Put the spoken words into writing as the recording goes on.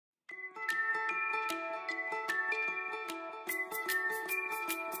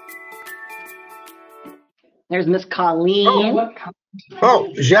There's Miss Colleen. Oh,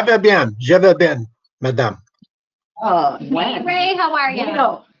 je vais bien, madame. Oh, hey, Ray, how are you?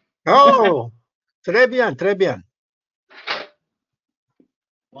 Oh, très bien, très bien.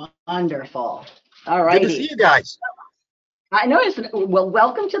 Wonderful. All right. Good to see you guys. I noticed. Well,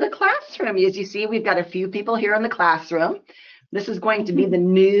 welcome to the classroom. As you see, we've got a few people here in the classroom. This is going to be the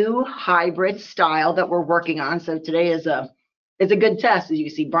new hybrid style that we're working on. So today is a good test. As you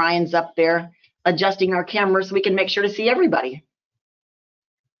can see, Brian's up there adjusting our camera so we can make sure to see everybody.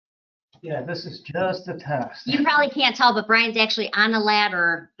 Yeah, this is just a test. You probably can't tell, but Brian's actually on a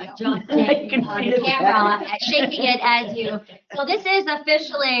ladder adjusting the camera, shaking it as you. So this is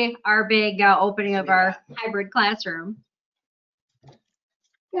officially our big opening of our hybrid classroom.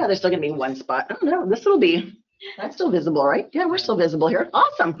 Yeah, there's still gonna be one spot. Oh no, that's still visible, right? Yeah, we're still visible here.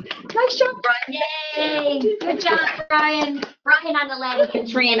 Awesome. Nice job, Brian. Yay! Good job, Brian. Brian on the ladder.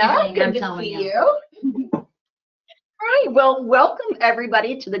 Katrina, good to see you. All right, well, welcome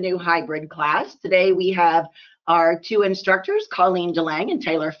everybody to the new hybrid class. Today we have our two instructors, Colleen DeLange and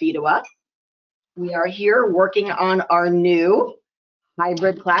Taylor Fedua. We are here working on our new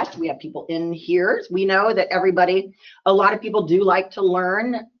hybrid class. We have people in here. We know that a lot of people do like to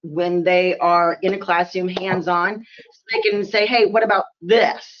learn when they are in a classroom hands-on. So they can say, hey, what about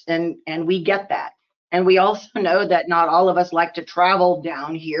this? And we get that. And we also know that not all of us like to travel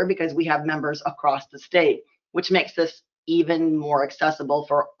down here because we have members across the state, which makes this even more accessible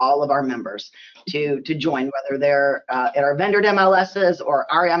for all of our members to join, whether they're at our vendor MLSs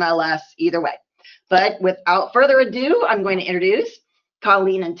or our MLS, either way. But without further ado, I'm going to introduce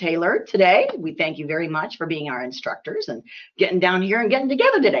Colleen and Taylor today. We thank you very much for being our instructors and getting down here and getting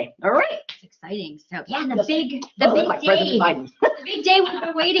together today. All right. It's exciting. So yeah, the big day. The big day we've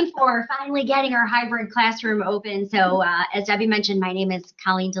been waiting for, finally getting our hybrid classroom open. So as Debbie mentioned, my name is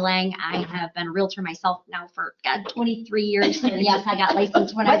Colleen DeLange. I have been a realtor myself now for 23 years. So yes, I got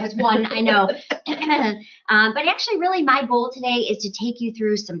licensed when I was 1, I know. But actually really my goal today is to take you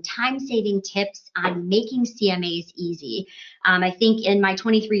through some time-saving tips on making CMAs easy. I think in my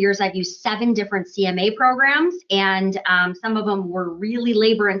 23 years, I've used 7 different CMA programs, and some of them were really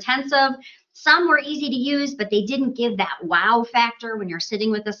labor intensive. Some were easy to use, but they didn't give that wow factor when you're sitting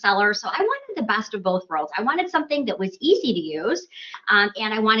with a seller. So I wanted the best of both worlds. I wanted something that was easy to use, and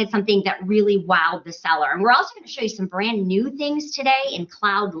I wanted something that really wowed the seller. And we're also going to show you some brand new things today in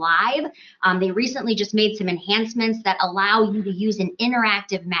Cloud Live. They recently just made some enhancements that allow you to use an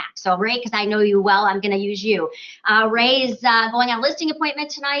interactive map. So Ray, because I know you well, I'm going to use you. Ray is going on a listing appointment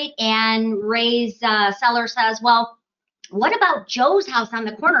tonight, and Ray's seller says, well, what about Joe's house on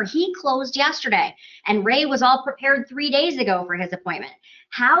the corner? He closed yesterday, and Ray was all prepared 3 days ago for his appointment.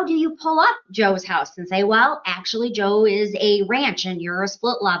 How do you pull up Joe's house and say, well, actually, Joe is a ranch and you're a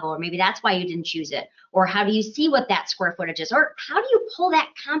split level, or maybe that's why you didn't choose it? Or how do you see what that square footage is? Or how do you pull that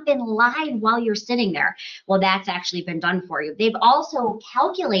comp in live while you're sitting there? Well, that's actually been done for you. They've also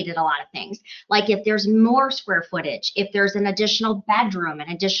calculated a lot of things, like if there's more square footage, if there's an additional bedroom, an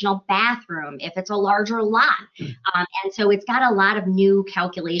additional bathroom, if it's a larger lot. And so it's got a lot of new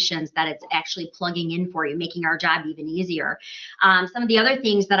calculations that it's actually plugging in for you, making our job even easier. Some of the other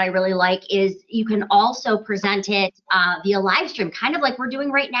things that I really like is you can also present it via live stream, kind of like we're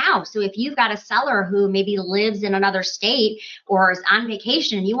doing right now. So if you've got a seller who maybe lives in another state or is on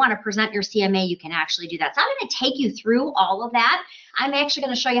vacation and you want to present your CMA, you can actually do that. So I'm going to take you through all of that. I'm actually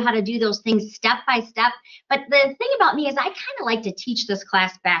going to show you how to do those things step by step. But the thing about me is I kind of like to teach this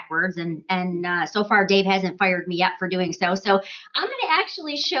class backwards, and so far Dave hasn't fired me yet for doing so. So I'm going to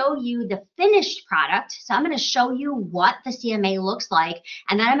actually show you the finished product. So I'm going to show you what the CMA looks like,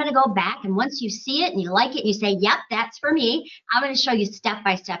 and then I'm going to go back, and once you see it and you like it and you say, yep, that's for me, I'm going to show you step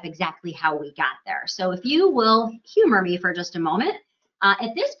by step exactly how we got there. So if you will humor me for just a moment,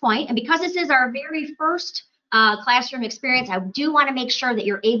 at this point, and because this is our very first classroom experience, I do want to make sure that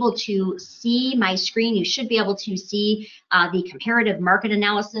you're able to see my screen. You should be able to see the comparative market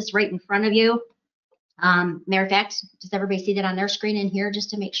analysis right in front of you. Matter of fact, does everybody see that on their screen in here, just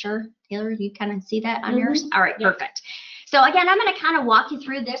to make sure? Taylor, you kind of see that on yours? All right, perfect. So again, I'm going to kind of walk you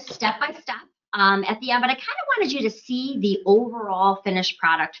through this step by step at the end, but I kind of wanted you to see the overall finished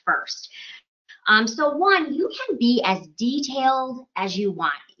product first. So one, you can be as detailed as you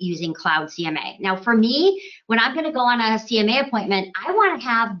want using Cloud CMA. Now for me, when I'm going to go on a CMA appointment, I want to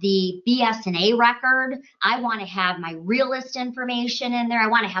have the BS&A record. I want to have my realist information in there. I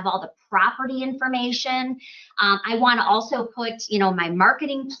want to have all the property information. I want to also put, my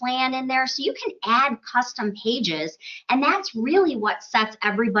marketing plan in there, so you can add custom pages, and that's really what sets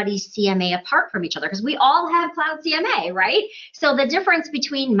everybody's CMA apart from each other, because we all have Cloud CMA, right? So the difference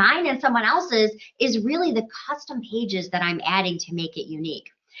between mine and someone else's is really the custom pages that I'm adding to make it unique.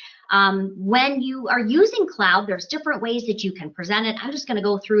 When you are using Cloud, there's different ways that you can present it. I'm just going to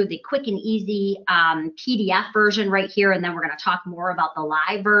go through the quick and easy PDF version right here, and then we're going to talk more about the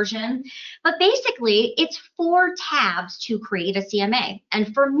live version. But basically, it's 4 tabs to create a CMA.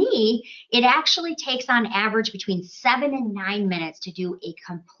 And for me, it actually takes on average between 7 and 9 minutes to do a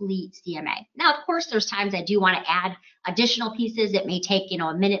complete CMA. Now, of course, there's times I do want to add additional pieces. It may take,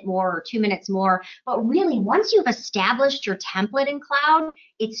 a minute more or 2 minutes more. But really, once you've established your template in Cloud,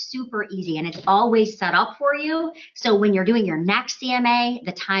 it's super easy and it's always set up for you. So when you're doing your next CMA,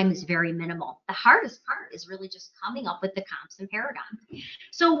 the time is very minimal. The hardest part is really just coming up with the comps and paradigm.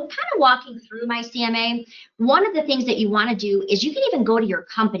 So kind of walking through my CMA, one of the things that you want to do is you can even go to your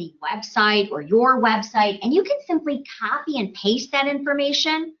company website or your website, and you can simply copy and paste that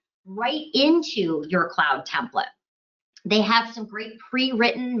information right into your Cloud template. They have some great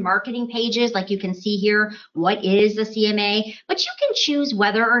pre-written marketing pages, like you can see here, what is a CMA, but you can choose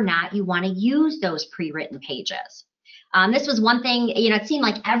whether or not you want to use those pre-written pages. This was one thing, it seemed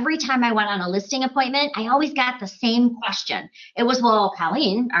like every time I went on a listing appointment, I always got the same question. It was, well,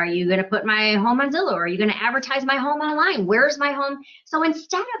 Colleen, are you going to put my home on Zillow? Are you going to advertise my home online? Where's my home? So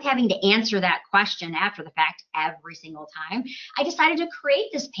instead of having to answer that question after the fact every single time, I decided to create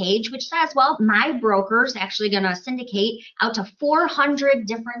this page which says, well, my broker's actually going to syndicate out to 400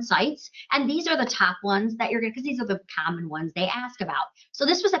 different sites. And these are the top ones that you're going to, because these are the common ones they ask about. So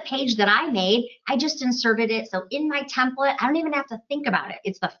this was a page that I made. I just inserted it. So in my template, I don't even have to think about it.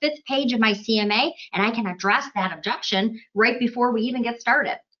 It's the 5th page of my CMA, and I can address that objection right before we even get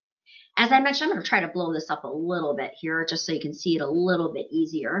started. As I mentioned, I'm going to try to blow this up a little bit here just so you can see it a little bit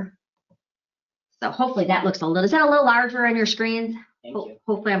easier. So hopefully that looks a little, is that a little larger on your screens?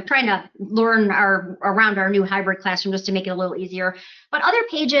 Hopefully I'm trying to learn around our new hybrid classroom just to make it a little easier. But other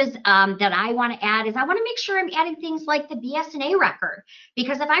pages that I want to add is I want to make sure I'm adding things like the BS&A record.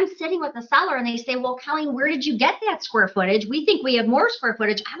 Because if I'm sitting with the seller and they say, well, Colleen, where did you get that square footage? We think we have more square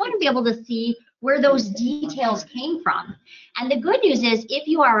footage. I want to be able to see where those details came from. And the good news is, if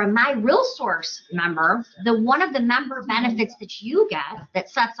you are a MiRealSource member, one of the member benefits that you get that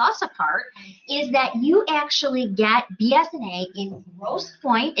sets us apart is that you actually get BS&A in Grosse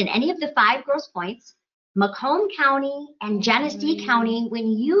Pointe, in any of the 5 Grosse Pointes, Macomb County, and Genesee County.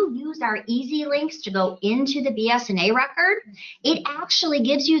 When you use our easy links to go into the BS&A record, it actually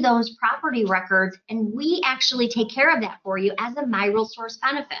gives you those property records, and we actually take care of that for you as a MiRealSource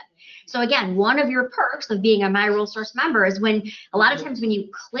benefit. So again, one of your perks of being a MiRealSource member is when a lot of times when you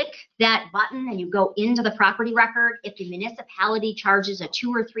click that button and you go into the property record, if the municipality charges a $2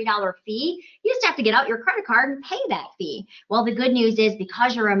 or $3 fee, you just have to get out your credit card and pay that fee. Well, the good news is,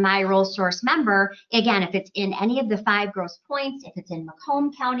 because you're a MiRealSource member, again, if it's in any of the 5 Grosse Pointes, if it's in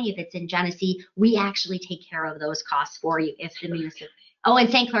Macomb County, if it's in Genesee, we actually take care of those costs for you. If the municipality, oh, in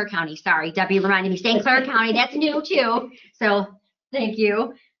St. Clair County, sorry, Debbie reminded me, St. Clair County, that's new too. So thank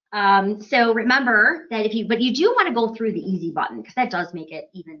you. So remember that but you do want to go through the easy button, because that does make it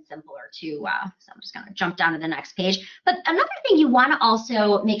even simpler too. So I'm just going to jump down to the next page. But another thing you want to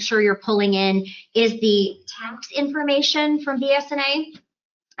also make sure you're pulling in is the tax information from BS&A.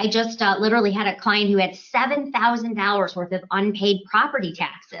 I just literally had a client who had $7,000 worth of unpaid property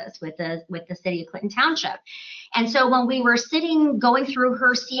taxes with the city of Clinton Township. And so when we were going through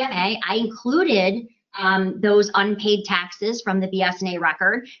her CMA, I included those unpaid taxes from the BS&A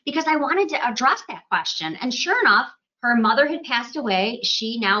record, because I wanted to address that question. And sure enough, her mother had passed away.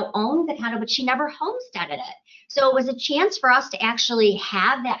 She now owned the condo, but she never homesteaded it. So it was a chance for us to actually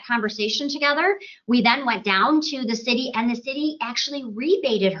have that conversation together. We then went down to the city, and the city actually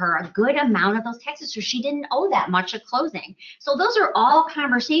rebated her a good amount of those taxes, so she didn't owe that much at closing. So those are all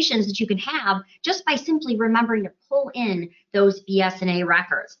conversations that you can have just by simply remembering to pull in those BS&A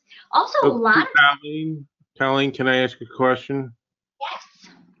records. Also, a lot of— Colleen, can I ask a question?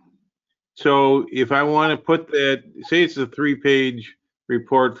 Yes. So if I want to put that, say it's a 3-page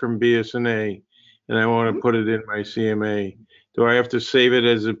report from BS&A, and I want to put it in my CMA, do I have to save it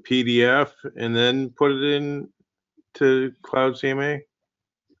as a PDF and then put it in to Cloud CMA?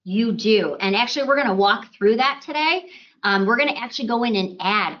 You do. And actually, we're going to walk through that today. We're going to actually go in and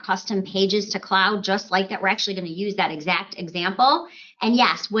add custom pages to cloud just like that. We're actually going to use that exact example. And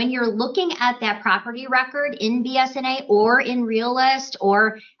yes, when you're looking at that property record in BSNA or in RealList,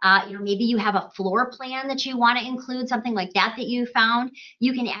 or maybe you have a floor plan that you want to include, something like that you found,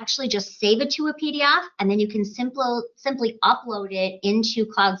 you can actually just save it to a PDF, and then you can simply upload it into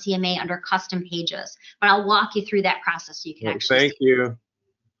Cloud CMA under custom pages. But I'll walk you through that process so you can actually Thank you.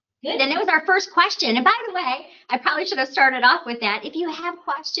 Good, and that was our first question. And by the way, I probably should have started off with that. If you have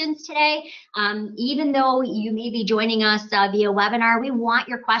questions today, even though you may be joining us via webinar, we want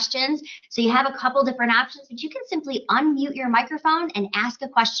your questions. So you have a couple different options, but you can simply unmute your microphone and ask a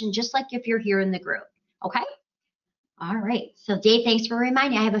question just like if you're here in the group, okay? All right, so Dave, thanks for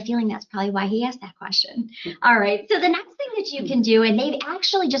reminding me. I have a feeling that's probably why he asked that question. All right, so the next thing that you can do, and they've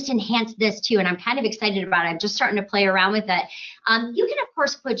actually just enhanced this too, and I'm kind of excited about it. I'm just starting to play around with it. You can, of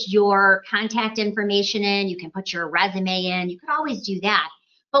course, put your contact information in. You can put your resume in. You could always do that.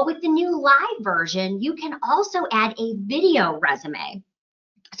 But with the new live version, you can also add a video resume.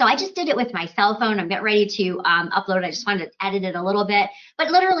 So I just did it with my cell phone. I'm getting ready to upload. I just wanted to edit it a little bit,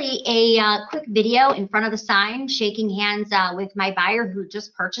 but literally a quick video in front of the sign, shaking hands with my buyer who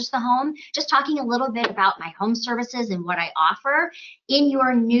just purchased the home, just talking a little bit about my home services and what I offer. In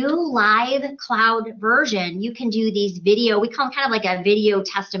your new live cloud version, you can do these video, we call it kind of like a video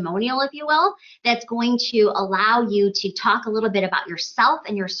testimonial, if you will, that's going to allow you to talk a little bit about yourself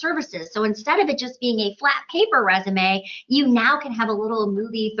and your services. So instead of it just being a flat paper resume, you now can have a little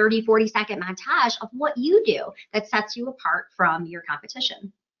movie 30, 40-second montage of what you do that sets you apart from your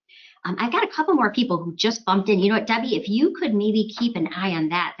competition. I've got a couple more people who just bumped in. You know what, Debbie, if you could maybe keep an eye on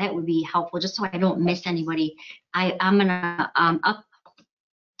that, that would be helpful, just so I don't miss anybody. I'm going to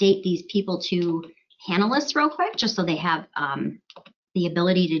update these people to panelists real quick, just so they have the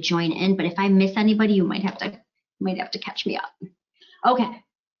ability to join in. But if I miss anybody, you might have to catch me up. Okay.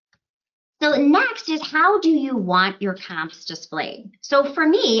 So next is, how do you want your comps displayed? So for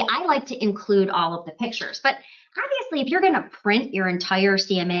me, I like to include all of the pictures, but obviously if you're going to print your entire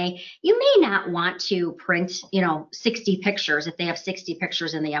CMA, you may not want to print, 60 pictures if they have 60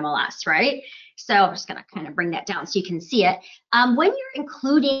 pictures in the MLS, right? So I'm just going to kind of bring that down so you can see it. When you're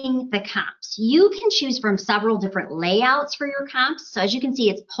including the comps, you can choose from several different layouts for your comps. So as you can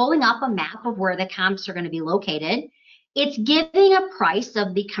see, it's pulling up a map of where the comps are going to be located. It's giving a price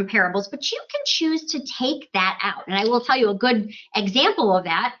of the comparables, but you can choose to take that out. And I will tell you a good example of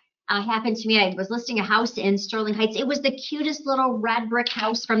that happened to me. I was listing a house in Sterling Heights. It was the cutest little red brick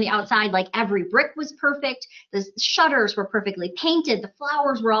house from the outside. Like, every brick was perfect. The shutters were perfectly painted. The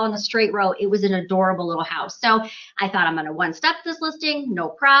flowers were all in a straight row. It was an adorable little house. So I thought, I'm going to one-step this listing, no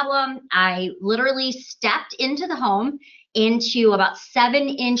problem. I literally stepped into the home, into about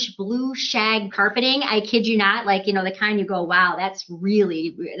 7-inch blue shag carpeting. I kid you not, like, the kind you go, wow, that's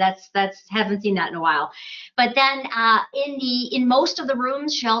haven't seen that in a while. But then in most of the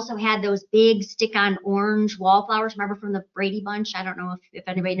rooms, she also had those big stick-on orange wallflowers. Remember from the Brady Bunch? I don't know if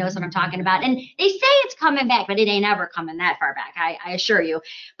anybody knows what I'm talking about. And they say it's coming back, but it ain't ever coming that far back, I assure you.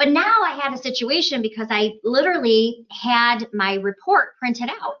 But now I had a situation because I literally had my report printed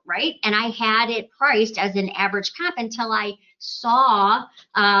out, right? And I had it priced as an average comp until I saw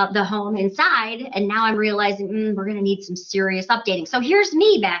the home inside, and now I'm realizing we're going to need some serious updating. So here's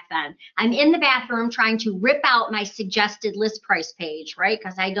me back then. I'm in the bathroom trying to rip out my suggested list price page, right?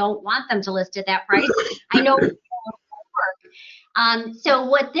 Because I don't want them to list at that price. I know it won't work. So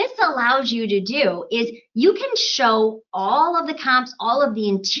what this allows you to do is you can show all of the comps, all of the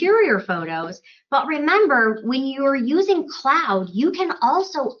interior photos, but remember, when you're using cloud, you can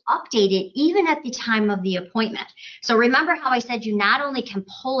also update it even at the time of the appointment. So remember how I said you not only can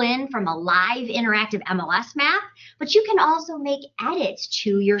pull in from a live interactive MLS map, but you can also make edits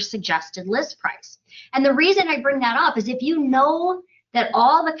to your suggested list price. And the reason I bring that up is if you know that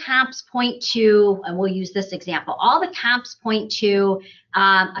all the comps point to, and we'll use this example, all the comps point to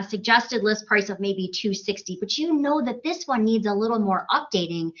a suggested list price of maybe $260, but you know that this one needs a little more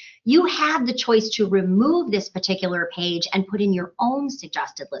updating, you have the choice to remove this particular page and put in your own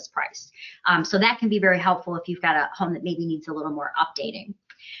suggested list price. So that can be very helpful if you've got a home that maybe needs a little more updating.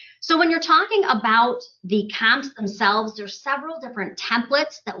 So when you're talking about the comps themselves, there's several different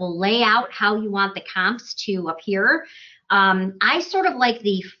templates that will lay out how you want the comps to appear. I sort of like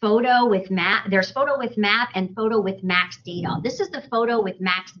the photo with map. There's photo with map and photo with max data. This is the photo with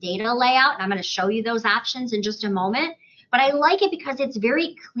max data layout, and I'm going to show you those options in just a moment. But I like it because it's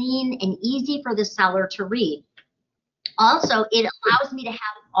very clean and easy for the seller to read. Also, it allows me to have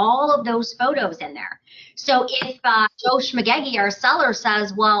all of those photos in there. So if Joe Schmagegi, our seller,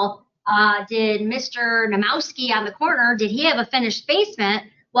 says, well, Did Mr. Namowski on the corner, did he have a finished basement?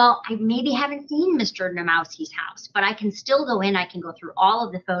 Well, I maybe haven't seen Mr. Namowski's house, but I can still go in, I can go through all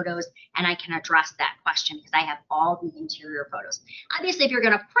of the photos, and I can address that question because I have all the interior photos. Obviously, if you're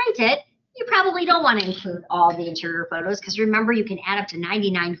going to print it, you probably don't want to include all the interior photos because remember, you can add up to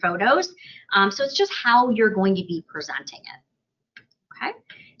 99 photos. So it's just how you're going to be presenting it. Okay,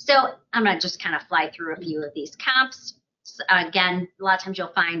 so I'm going to just kind of fly through a few of these comps. Again, a lot of times you'll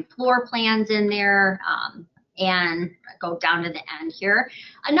find floor plans in there, and go down to the end here.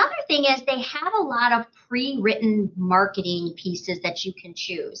 Another thing is they have a lot of pre-written marketing pieces that you can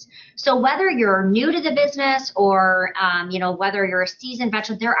choose. So whether you're new to the business or whether you're a seasoned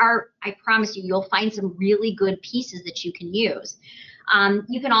veteran, I promise you, you'll find some really good pieces that you can use.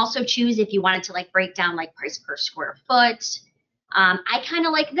 You can also choose if you wanted to like break down like price per square foot. I kind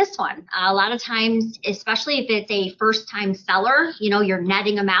of like this one. A lot of times, especially if it's a first-time seller, you're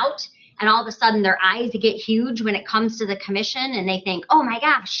netting them out. And all of a sudden their eyes get huge when it comes to the commission and they think, oh my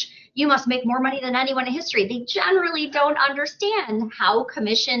gosh, you must make more money than anyone in history. They generally don't understand how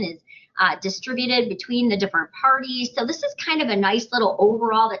commission is distributed between the different parties. So this is kind of a nice little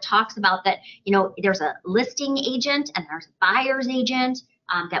overall that talks about that, there's a listing agent and there's a buyer's agent,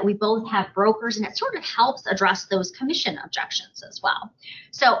 that we both have brokers, and it sort of helps address those commission objections as well.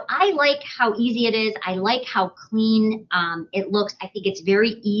 So I like how easy it is. I like how clean it looks. I think it's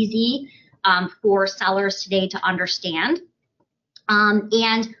very easy for sellers today to understand.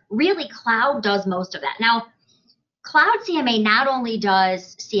 And really, Cloud does most of that. Now, Cloud CMA not only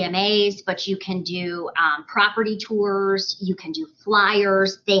does CMAs, but you can do property tours, you can do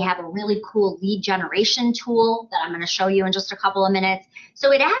flyers. They have a really cool lead generation tool that I'm going to show you in just a couple of minutes.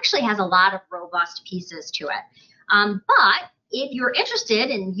 So it actually has a lot of robust pieces to it. But if you're interested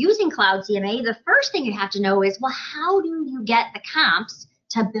in using Cloud CMA, the first thing you have to know is, well, how do you get the comps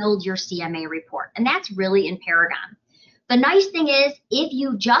to build your CMA report? And that's really in Paragon. The nice thing is, if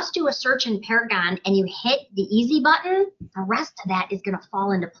you just do a search in Paragon and you hit the easy button, the rest of that is going to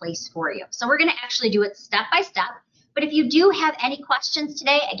fall into place for you. So we're going to actually do it step by step. But if you do have any questions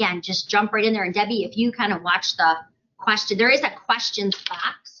today, again, just jump right in there. And Debbie, if you kind of watch the question, there is a questions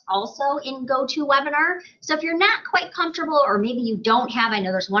box also in GoToWebinar. So if you're not quite comfortable, or maybe you don't have, I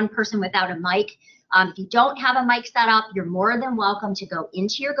know there's one person without a mic. If you don't have a mic set up, you're more than welcome to go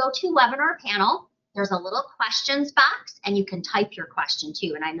into your GoToWebinar panel. There's a little questions box, and you can type your question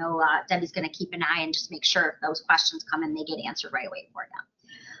too. And I know Debbie's going to keep an eye and just make sure if those questions come in, they get answered right away for you.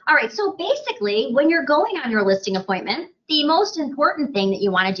 All right, so basically, when you're going on your listing appointment, the most important thing that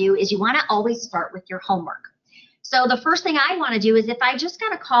you want to do is you want to always start with your homework. So the first thing I want to do is if I just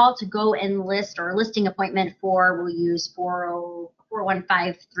got a call to go and list, or a listing appointment for, we'll use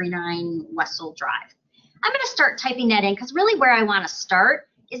 41539 Westell Drive. I'm going to start typing that in because really where I want to start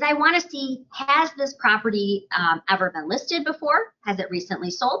is I want to see, has this property ever been listed before? Has it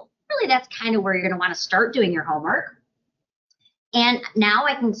recently sold? Really, that's kind of where you're going to want to start doing your homework. And now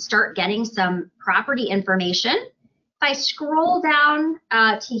I can start getting some property information. If I scroll down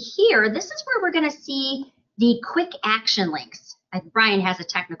to here, this is where we're going to see the quick action links. Brian has a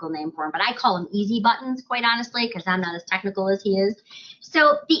technical name for them, but I call them easy buttons, quite honestly, because I'm not as technical as he is.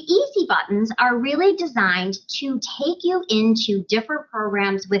 So the easy buttons are really designed to take you into different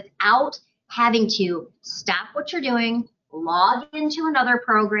programs without having to stop what you're doing, log into another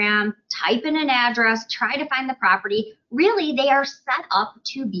program, type in an address, try to find the property. Really, they are set up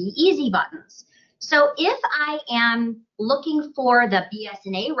to be easy buttons. So if I am looking for the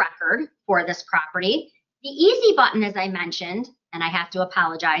BS&A record for this property, the easy button, as I mentioned, and I have to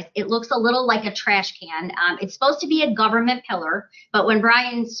apologize, it looks a little like a trash can. It's supposed to be a government pillar, but when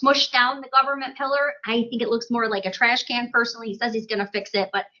Brian smushed down the government pillar, I think it looks more like a trash can personally. He says he's going to fix it,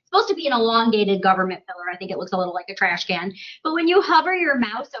 but it's supposed to be an elongated government pillar. I think it looks a little like a trash can. But when you hover your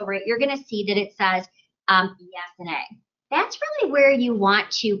mouse over it, you're going to see that it says BS&A. That's really where you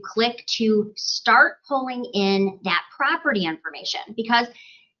want to click to start pulling in that property information, because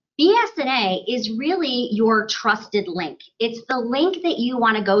BS&A is really your trusted link. It's the link that you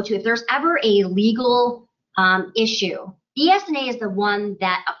want to go to if there's ever a legal issue. BS&A is the one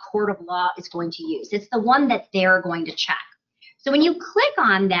that a court of law is going to use. It's the one that they're going to check. So when you click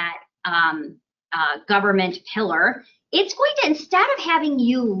on that government pillar, it's going to, instead of having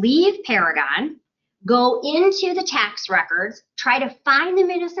you leave Paragon, go into the tax records, try to find the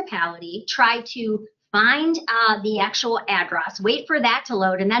municipality, try to find the actual address, wait for that to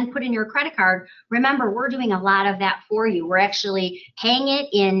load, and then put in your credit card. Remember, we're doing a lot of that for you. We're actually paying it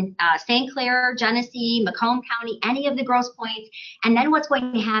in St. Clair, Genesee, Macomb County, any of the gross points. And then what's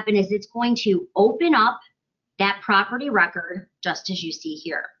going to happen is it's going to open up that property record just as you see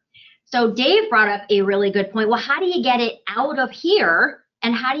here. So Dave brought up a really good point. Well, how do you get it out of here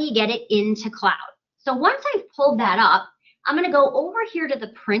and how do you get it into cloud? So once I've pulled that up, I'm going to go over here to the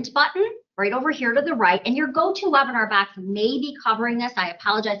print button, right over here to the right, and your GoToWebinar box may be covering this. I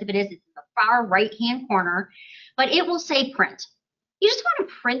apologize if it is. It's in the far right-hand corner, but it will say print. You just want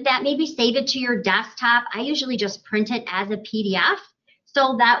to print that, maybe save it to your desktop. I usually just print it as a PDF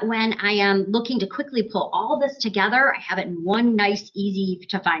so that when I am looking to quickly pull all this together, I have it in one nice, easy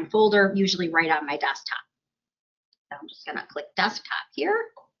to find folder, usually right on my desktop. So I'm just going to click desktop here.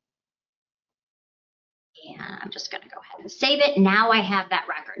 And I'm just going to go ahead and save it. Now I have that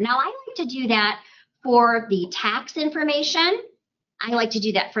record. Now I like to do that for the tax information. I like to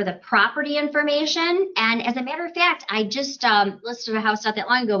do that for the property information. And as a matter of fact, I just listed a house not that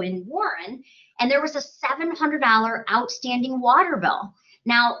long ago in Warren, and there was a $700 outstanding water bill.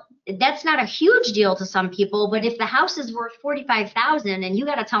 Now, that's not a huge deal to some people, but if the house is worth $45,000 and you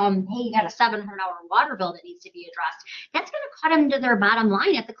got to tell them, hey, you got a $700 water bill that needs to be addressed, that's going to cut them to their bottom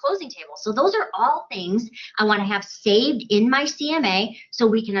line at the closing table. So those are all things I want to have saved in my CMA so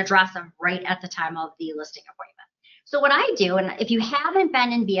we can address them right at the time of the listing appointment. So what I do, and if you haven't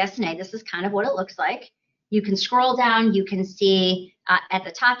been in BSNA, this is kind of what it looks like. You can scroll down, you can see at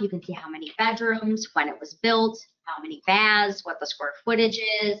the top, you can see how many bedrooms, when it was built, how many baths, what the square footage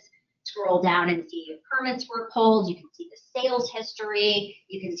is. Scroll down and see if permits were pulled. You can see the sales history.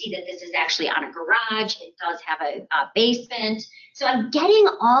 You can see that this is actually on a garage. It does have a basement. So I'm getting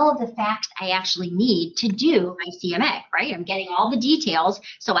all of the facts I actually need to do my CMA, right? I'm getting all the details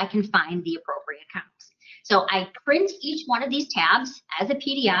so I can find the appropriate counts. So I print each one of these tabs as a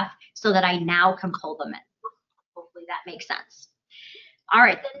PDF so that I now can pull them in. Hopefully that makes sense. All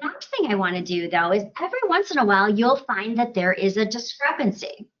right, the next thing I want to do though is every once in a while you'll find that there is a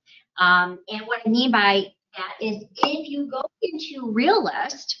discrepancy. And what I mean by that is if you go into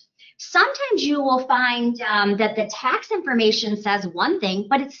Realist, sometimes you will find that the tax information says one thing,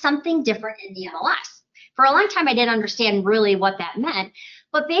 but it's something different in the MLS. For a long time, I didn't understand really what that meant.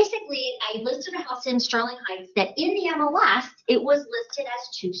 But basically, I listed a house in Sterling Heights that in the MLS, it was listed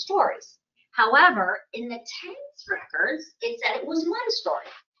as 2 stories. However, in the tax records, it said it was 1 story.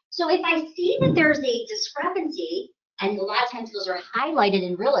 So if I see that there's a discrepancy, and a lot of times those are highlighted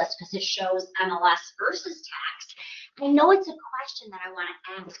in Realist because it shows MLS versus tax, I know it's a question that I want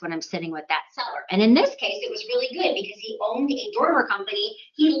to ask when I'm sitting with that seller. And in this case, it was really good because he owned a dormer company.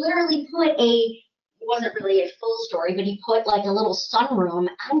 He literally put it wasn't really a full story, but he put like a little sunroom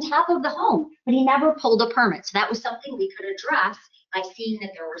on top of the home, but he never pulled a permit. So that was something we could address by seeing that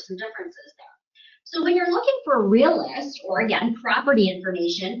there were some differences there. So when you're looking for Realist, or again, property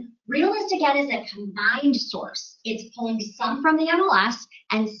information, Realist again is a combined source. It's pulling some from the MLS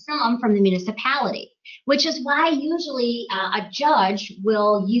and some from the municipality, which is why usually a judge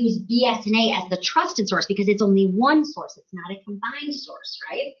will use BSNA as the trusted source because it's only one source. It's not a combined source,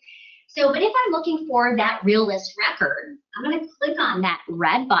 right? So, but if I'm looking for that Realist record, I'm going to click on that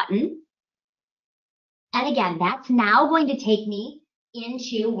red button. And again, that's now going to take me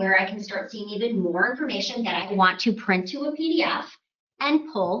into where I can start seeing even more information that I want to print to a PDF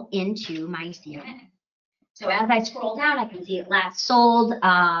and pull into my CMA. So as I scroll down, I can see it last sold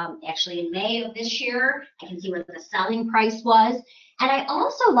actually in May of this year. I can see what the selling price was. And I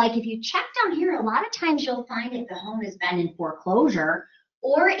also like, if you check down here, a lot of times you'll find if the home has been in foreclosure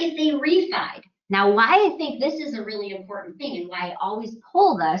or if they refied. Now, why I think this is a really important thing and why I always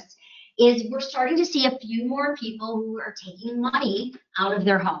pull this is we're starting to see a few more people who are taking money out of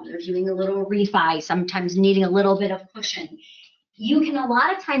their home. They're doing a little refi, sometimes needing a little bit of cushion. You can a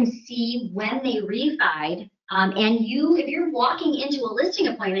lot of times see when they refied, and if you're walking into a listing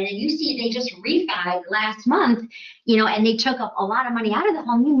appointment and you see they just refied last month, and they took up a lot of money out of the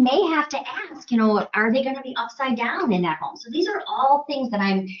home, you may have to ask, are they going to be upside down in that home? So these are all things that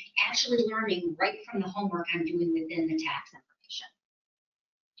I'm actually learning right from the homework I'm doing within the tax information.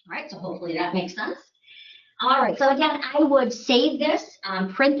 All right, so hopefully that makes sense. All right, so again, I would save this,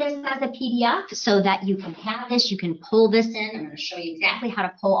 print this as a PDF so that you can have this, you can pull this in. I'm going to show you exactly how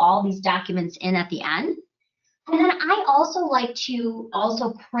to pull all these documents in at the end. And then I also like to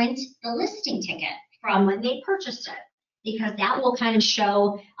print the listing ticket from when they purchased it, because that will kind of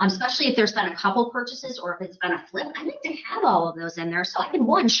show, especially if there's been a couple purchases or if it's been a flip, I like to have all of those in there so I can,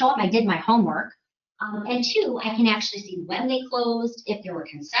 1, show them I did my homework. And 2, I can actually see when they closed, if there were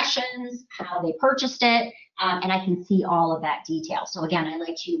concessions, how they purchased it, and I can see all of that detail. So again, I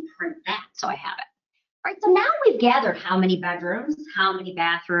like to print that so I have it. All right, so now we've gathered how many bedrooms, how many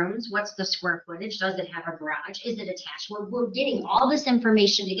bathrooms, what's the square footage, does it have a garage, is it attached? We're getting all this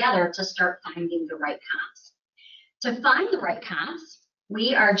information together to start finding the right comps. To find the right comps,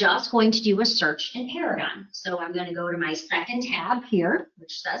 we are just going to do a search in Paragon. So I'm going to go to my second tab here,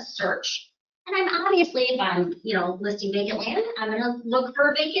 which says search. And I'm obviously, if I'm, listing vacant land, I'm going to look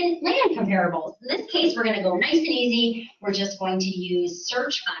for vacant land comparables. In this case, we're going to go nice and easy. We're just going to use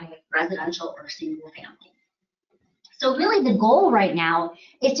search by residential or single family. So really the goal right now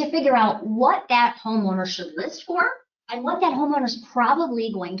is to figure out what that homeowner should list for and what that homeowner is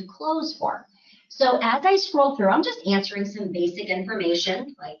probably going to close for. So as I scroll through, I'm just answering some basic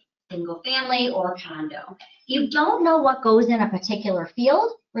information like single family or condo. If you don't know what goes in a particular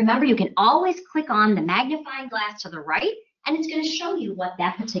field, remember you can always click on the magnifying glass to the right and it's going to show you what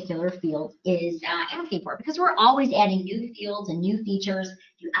that particular field is asking for, because we're always adding new fields and new features.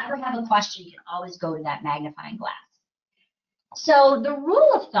 If you ever have a question, you can always go to that magnifying glass. So the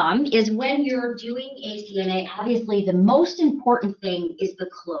rule of thumb is when you're doing a CMA, obviously the most important thing is the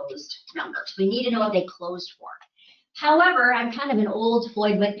closed numbers. We need to know what they closed for. However, I'm kind of an old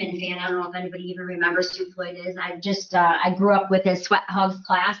Floyd Wickman fan. I don't know if anybody even remembers who Floyd is. I grew up with his Sweat Hogs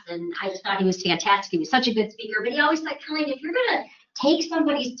class, and I just thought he was fantastic. He was such a good speaker, but he always said, Colleen, if you're going to take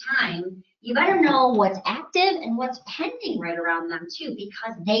somebody's time, you better know what's active and what's pending right around them too,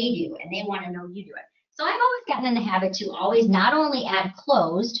 because they do, and they want to know you do it. So I've always gotten in the habit to always not only add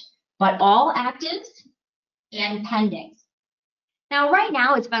closed, but all actives and pendings. Now, right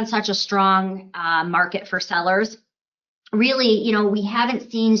now, it's been such a strong market for sellers. Really, we haven't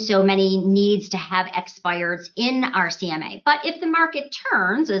seen so many needs to have expireds in our CMA. But if the market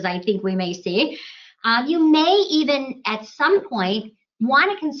turns, as I think we may see, you may even at some point want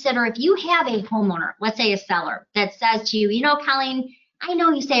to consider, if you have a homeowner, let's say a seller, that says to you, Colleen, I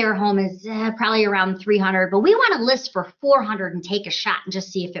know you say your home is probably around 300, but we want to list for 400 and take a shot and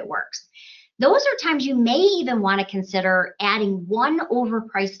just see if it works. Those are times you may even want to consider adding one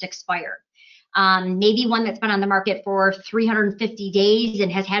overpriced expired. Maybe one that's been on the market for 350 days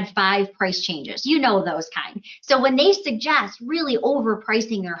and has had 5 price changes. You know those kind. So when they suggest really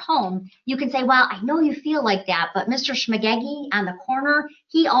overpricing their home, you can say, well, I know you feel like that, but Mr. Schmagegi on the corner,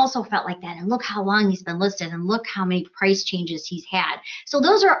 he also felt like that. And look how long he's been listed and look how many price changes he's had. So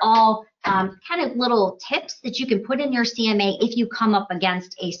those are all kind of little tips that you can put in your CMA if you come up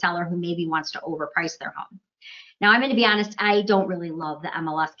against a seller who maybe wants to overprice their home. Now, I'm going to be honest, I don't really love the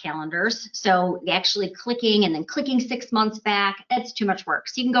MLS calendars. So actually clicking and then clicking 6 months back, that's too much work.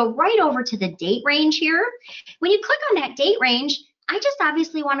 So you can go right over to the date range here. When you click on that date range, I just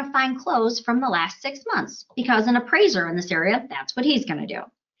obviously want to find close from the last 6 months, because an appraiser in this area, that's what he's going to do.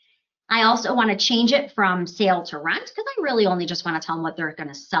 I also want to change it from sale to rent, because I really only just want to tell them what they're going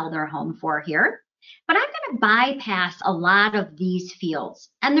to sell their home for here. But I'm going to bypass a lot of these fields.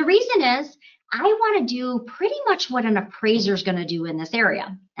 And the reason is, I want to do pretty much what an appraiser is going to do in this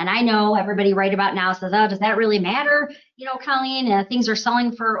area. And I know everybody right about now says, oh, does that really matter? Colleen, things are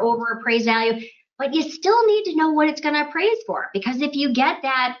selling for over appraised value. But you still need to know what it's going to appraise for. Because if you get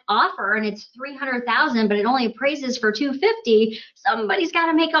that offer and it's $300,000, but it only appraises for $250,000, somebody's got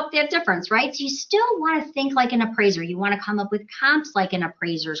to make up that difference, right? So you still want to think like an appraiser. You want to come up with comps like an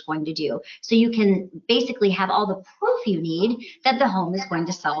appraiser is going to do. So you can basically have all the proof you need that the home is going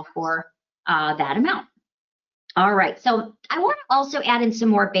to sell for that amount. All right, so I want to also add in some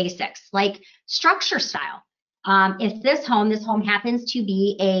more basics like structure style. If this home happens to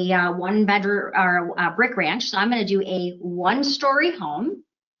be a 1 bedroom or a brick ranch, so I'm going to do a 1-story home,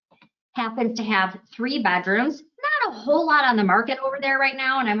 happens to have 3 bedrooms, not a whole lot on the market over there right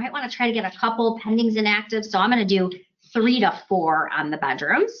now, and I might want to try to get a couple pendings and active, so I'm going to do 3 to 4 on the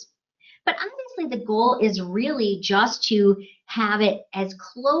bedrooms. But obviously the goal is really just to have it as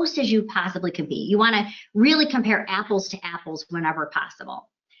close as you possibly can be. You want to really compare apples to apples whenever possible.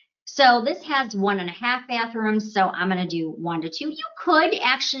 So this has 1.5 bathrooms, so I'm going to do 1 to 2. You could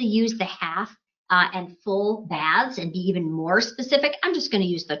actually use the half and full baths and be even more specific. I'm just going to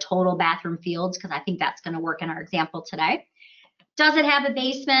use the total bathroom fields because I think that's going to work in our example today. Does it have a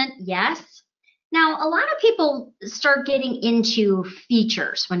basement? Yes. Now, a lot of people start getting into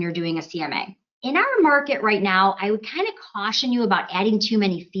features when you're doing a CMA. In our market right now, I would kind of caution you about adding too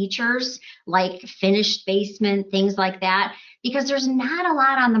many features like finished basement, things like that, because there's not a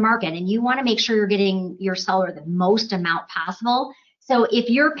lot on the market and you want to make sure you're getting your seller the most amount possible. So if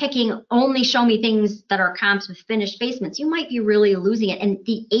you're picking only show me things that are comps with finished basements, you might be really losing it. And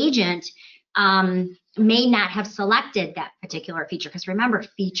the agent may not have selected that particular feature, because remember,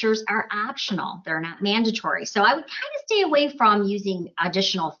 features are optional. They're not mandatory. So I would kind of stay away from using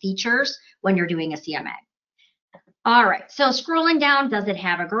additional features when you're doing a CMA. All right, so scrolling down, does it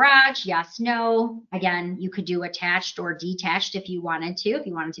have a garage? Yes, no. Again, you could do attached or detached if you wanted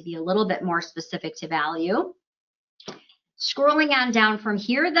to be a little bit more specific to value. Scrolling on down from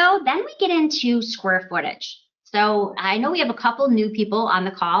here though, then we get into square footage. So I know we have a couple new people on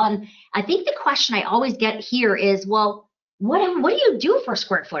the call, and I think the question I always get here is, well, what do you do for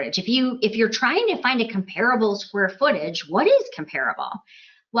square footage? If you're trying to find a comparable square footage, what is comparable?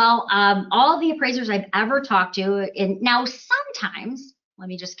 Well, all the appraisers I've ever talked to, and now sometimes, let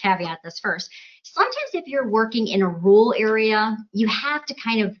me just caveat this first, sometimes if you're working in a rural area, you have to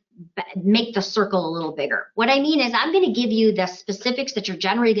kind of make the circle a little bigger. What I mean is I'm going to give you the specifics that you're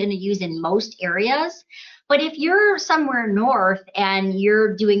generally going to use in most areas. But if you're somewhere north and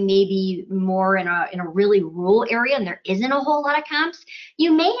you're doing maybe more in a really rural area and there isn't a whole lot of comps,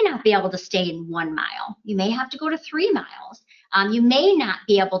 you may not be able to stay in 1 mile. You may have to go to 3 miles. You may not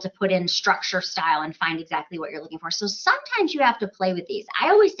be able to put in structure style and find exactly what you're looking for. So sometimes you have to play with these. I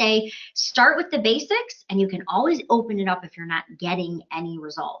always say start with the basics, and you can always open it up if you're not getting any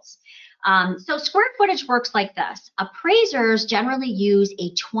results. So square footage works like this. Appraisers generally use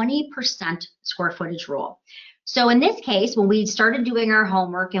a 20% square footage rule. So in this case, when we started doing our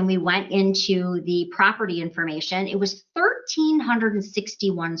homework and we went into the property information, it was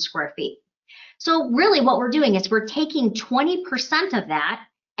 1,361 square feet. So really what we're doing is we're taking 20% of that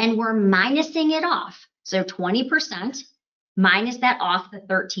and we're minusing it off. So 20% minus that off the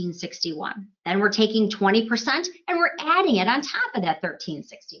 1,361. Then we're taking 20% and we're adding it on top of that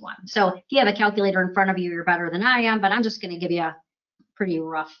 1,361. So if you have a calculator in front of you, you're better than I am, but I'm just going to give you a pretty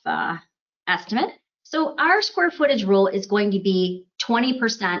rough estimate. So our square footage rule is going to be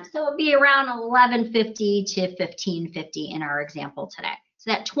 20%. So it'll be around 1,150 to 1,550 in our example today. So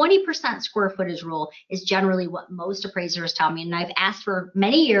that 20% square footage rule is generally what most appraisers tell me. And I've asked for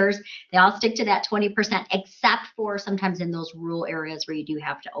many years, they all stick to that 20%, except for sometimes in those rural areas where you do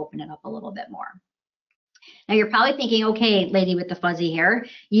have to open it up a little bit more. Now you're probably thinking, okay, lady with the fuzzy hair,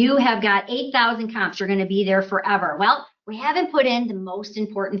 you have got 8,000 comps, you're gonna be there forever. Well, we haven't put in the most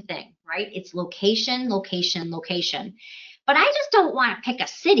important thing, right? It's location, location, location. But I just don't want to pick a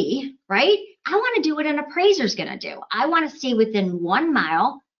city, right? I want to do what an appraiser's going to do. I want to stay within 1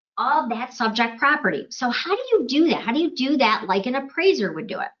 mile of that subject property. So how do you do that? How do you do that like an appraiser would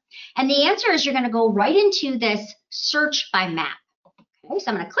do it? And the answer is you're going to go right into this search by map. Okay,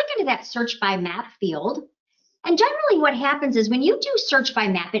 so I'm going to click into that search by map field. And generally what happens is when you do search by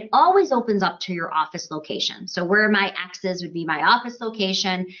map, it always opens up to your office location. So where my X is would be my office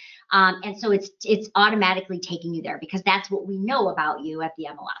location. And so it's automatically taking you there because that's what we know about you at the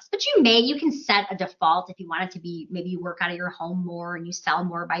MLS. But you can set a default if you want it to be, maybe you work out of your home more and you sell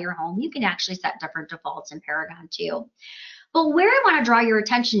more by your home. You can actually set different defaults in Paragon too. But where I want to draw your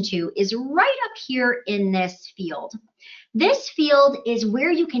attention to is right up here in this field. This field is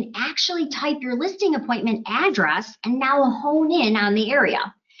where you can actually type your listing appointment address and now hone in on the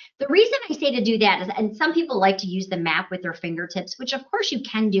area. The reason I say to do that is, and some people like to use the map with their fingertips, which of course you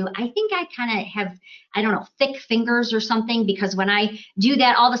can do. I think I kind of have, I don't know, thick fingers or something, because when I do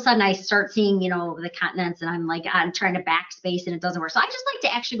that, all of a sudden I start seeing, the continents, and I'm trying to backspace and it doesn't work. So I just like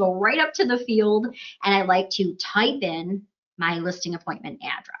to actually go right up to the field and I like to type in my listing appointment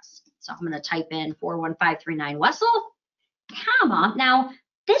address. So I'm going to type in 41539 Wessel, comma. Now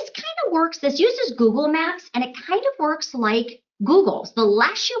this kind of works, this uses Google Maps, and it kind of works like Google's. The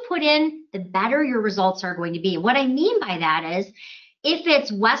less you put in, the better your results are going to be. What I mean by that is, if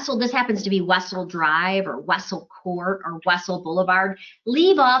it's Wessel, this happens to be Wessel Drive or Wessel Court or Wessel Boulevard,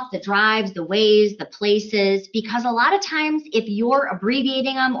 leave off the drives, the ways, the places, because a lot of times if you're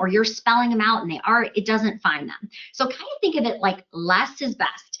abbreviating them or you're spelling them out and it doesn't find them. So kind of think of it like less is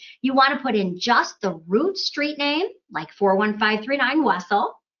best. You want to put in just the route street name, like 41539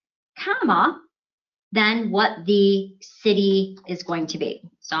 Wessel, comma, then what the city is going to be.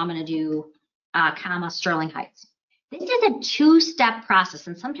 So I'm going to do comma Sterling Heights. This is a two-step process,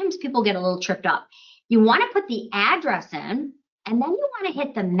 and sometimes people get a little tripped up. You want to put the address in, and then you want to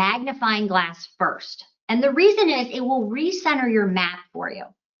hit the magnifying glass first. And the reason is it will recenter your map for you.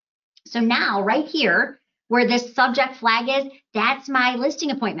 So now right here, where this subject flag is, that's my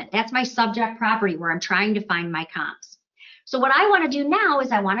listing appointment. That's my subject property where I'm trying to find my comps. So what I want to do now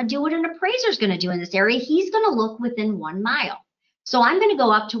is I want to do what an appraiser is going to do in this area. He's going to look within 1 mile. So I'm going to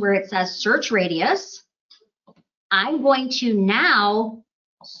go up to where it says search radius. I'm going to now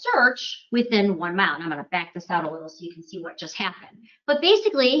search within 1 mile. And I'm going to back this out a little so you can see what just happened. But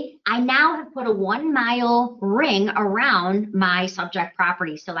basically, I now have put a 1 mile ring around my subject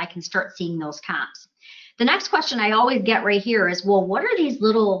property so I can start seeing those comps. The next question I always get right here is, well, what are these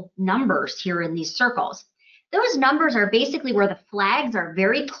little numbers here in these circles? Those numbers are basically where the flags are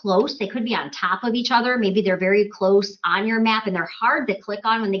very close. They could be on top of each other. Maybe they're very close on your map and they're hard to click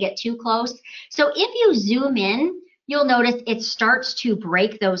on when they get too close. So if you zoom in you'll notice it starts to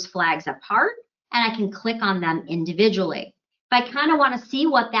break those flags apart, and I can click on them individually. If I kind of want to see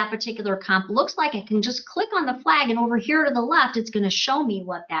what that particular comp looks like, I can just click on the flag, and over here to the left, it's going to show me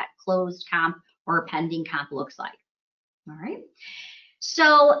what that closed comp or pending comp looks like. All right.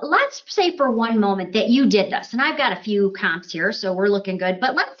 So let's say for one moment that you did this, and I've got a few comps here, so we're looking good,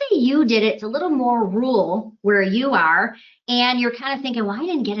 but let's say you did it. It's a little more rural where you are, and you're kind of thinking, well, I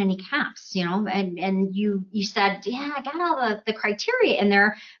didn't get any comps, you know, and you said, yeah, I got all the criteria in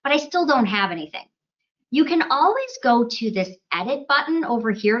there, but I still don't have anything. You can always go to this edit button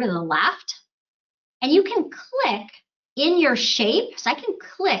over here to the left, and you can click in your shape. So I can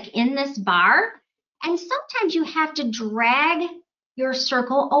click in this bar, and sometimes you have to drag your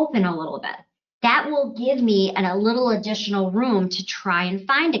circle open a little bit. That will give me a little additional room to try and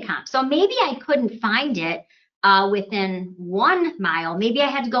find a comp. So maybe I couldn't find it within 1 mile. Maybe I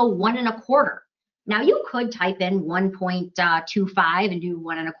had to go 1 1/4. Now you could type in 1.25 and do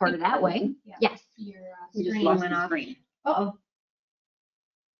 1 1/4 that way. Yeah. Yes. Your You just screen lost went the off. screen. Uh-oh.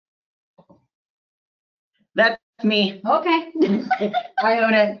 That's me. Okay. I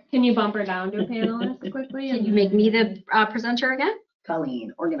own it. Can you bump her down to a panelist quickly? Can you make me the presenter again?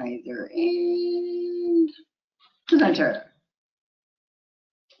 Colleen, organizer and presenter.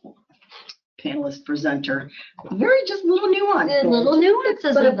 Panelist presenter. Very just little nuance. The little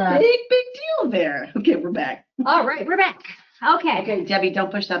nuances But a of the. big deal there. Okay, we're back. All right, we're back. Okay. Okay, Debbie,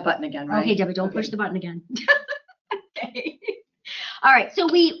 don't push that button again, right? Okay, Debbie, don't Okay. push the button again. Okay. All right,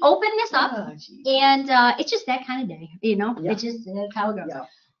 so we open this up, Oh, geez. and it's just that kind of day, you know? Yeah. It's just that's how it goes. Yeah.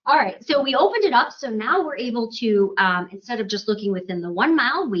 All right, so we opened it up, so now we're able to, instead of just looking within the 1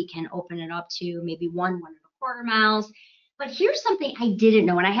 mile, we can open it up to maybe 1 1/4 miles. But here's something I didn't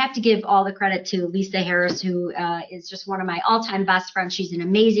know, and I have to give all the credit to Lisa Harris, who is just one of my all-time best friends. She's an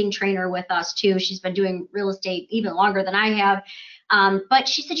amazing trainer with us, too. She's been doing real estate even longer than I have. But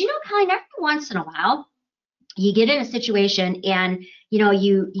she said, you know, Colleen, every once in a while, you get in a situation and, you know,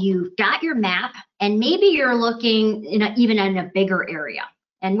 you've got your map, and maybe you're looking even in a bigger area.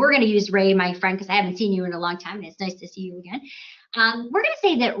 And we're going to use Ray, my friend, because I haven't seen you in a long time, and it's nice to see you again. We're going to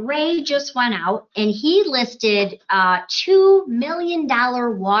say that Ray just went out and he listed $2 million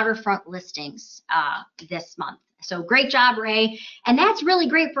waterfront listings this month. So great job, Ray. And that's really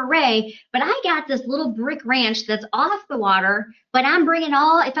great for Ray. But I got this little brick ranch that's off the water, but I'm bringing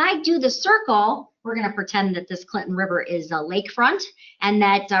if I do the circle, we're going to pretend that this Clinton River is a lakefront and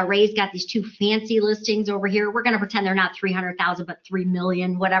that Ray's got these 2 fancy listings over here. We're going to pretend they're not 300,000, but 3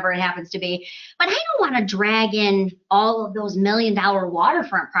 million, whatever it happens to be. But I don't want to drag in all of those $1 million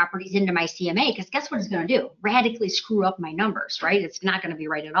waterfront properties into my CMA, because guess what it's going to do? Radically screw up my numbers, right? It's not going to be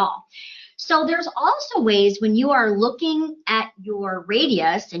right at all. So there's also ways when you are looking at your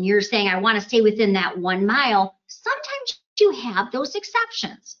radius and you're saying, I want to stay within that 1 mile, sometimes you have those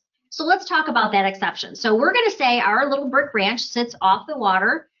exceptions. So let's talk about that exception. So we're going to say our little brick ranch sits off the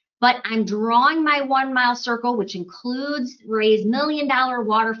water, but I'm drawing my 1 mile circle, which includes Ray's $1 million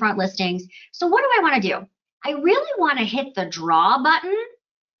waterfront listings. So what do I want to do? I really want to hit the draw button.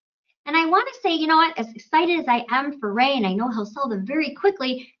 And I want to say, you know what, as excited as I am for Ray, and I know he'll sell them very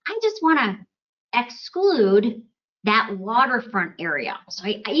quickly, I just want to exclude that waterfront area. So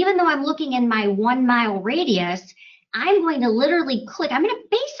even though I'm looking in my 1 mile radius, I'm going to literally click. I'm going to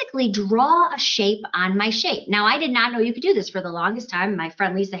basically draw a shape on my shape. Now, I did not know you could do this for the longest time. My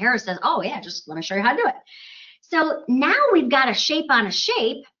friend Lisa Harris says, oh, yeah, just let me show you how to do it. So now we've got a shape on a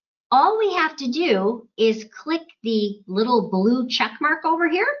shape. All we have to do is click the little blue check mark over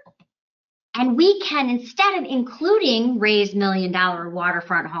here. And we can, instead of including Ray's $1 million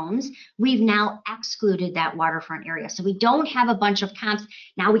waterfront homes, we've now excluded that waterfront area. So we don't have a bunch of comps.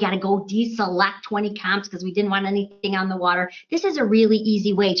 Now we got to go deselect 20 comps because we didn't want anything on the water. This is a really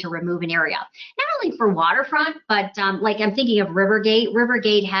easy way to remove an area. Not only for waterfront, but like I'm thinking of Rivergate.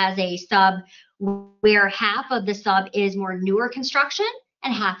 Rivergate has a sub where half of the sub is more newer construction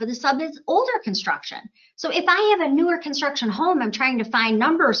and half of the sub is older construction. So if I have a newer construction home I'm trying to find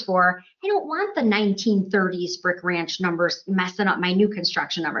numbers for, I don't want the 1930s brick ranch numbers messing up my new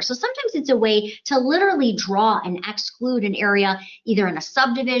construction numbers. So sometimes it's a way to literally draw and exclude an area either in a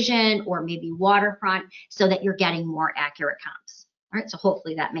subdivision or maybe waterfront so that you're getting more accurate comps. All right, so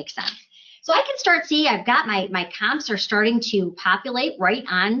hopefully that makes sense. So I can start see I've got my comps are starting to populate right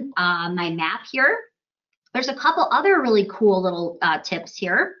on my map here. There's a couple other really cool little tips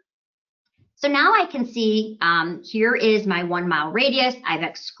here. So now I can see here is my 1 mile radius. I've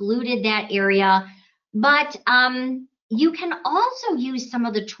excluded that area, but you can also use some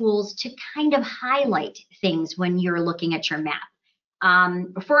of the tools to kind of highlight things when you're looking at your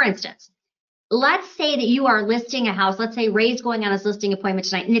map. For instance, let's say that you are listing a house. Let's say Ray's going on his listing appointment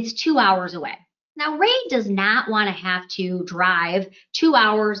tonight and it's 2 hours away. Now, Ray does not want to have to drive 2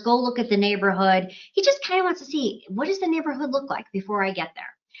 hours, go look at the neighborhood. He just kind of wants to see, what does the neighborhood look like before I get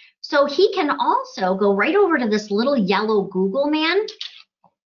there? So he can also go right over to this little yellow Google man,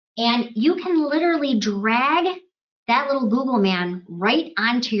 and you can literally drag that little Google man right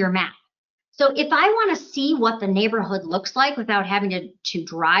onto your map. So if I want to see what the neighborhood looks like without having to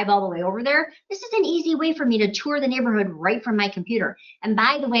drive all the way over there, this is an easy way for me to tour the neighborhood right from my computer. And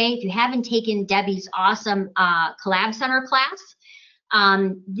by the way, if you haven't taken Debbie's awesome Collab Center class,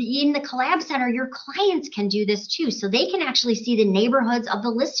 in the Collab Center, your clients can do this too. So they can actually see the neighborhoods of the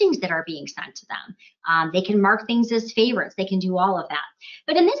listings that are being sent to them. They can mark things as favorites. They can do all of that.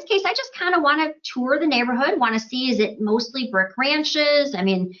 But in this case, I just kind of want to tour the neighborhood, want to see, is it mostly brick ranches? I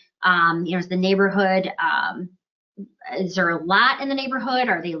mean, is the neighborhood, is there a lot in the neighborhood?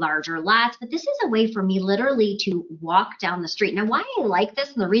 Are they larger lots? But this is a way for me literally to walk down the street. Now, why I like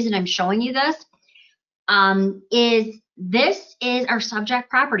this, and the reason I'm showing you this, is this is our subject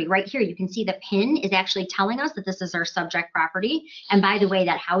property right here. You can see the pin is actually telling us that this is our subject property. And by the way,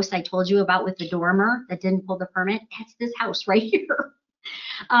 that house I told you about with the dormer that didn't pull the permit, that's this house right here.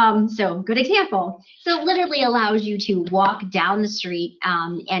 So good example. So it literally allows you to walk down the street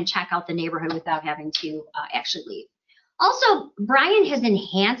and check out the neighborhood without having to actually leave. Also, Brian has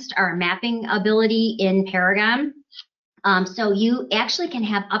enhanced our mapping ability in Paragon. So you actually can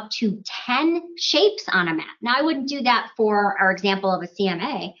have up to 10 shapes on a map. Now, I wouldn't do that for our example of a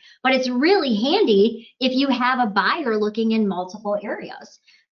CMA, but it's really handy if you have a buyer looking in multiple areas.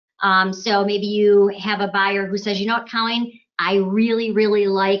 So maybe you have a buyer who says, you know what, Colleen, I really, really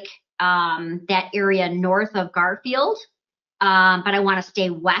like that area north of Garfield, but I want to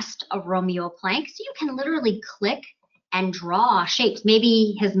stay west of Romeo Plank. So you can literally click and draw shapes.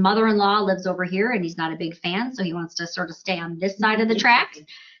 Maybe his mother-in-law lives over here and he's not a big fan, so he wants to sort of stay on this side of the tracks.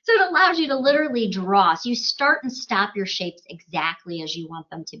 So it allows you to literally draw. So you start and stop your shapes exactly as you want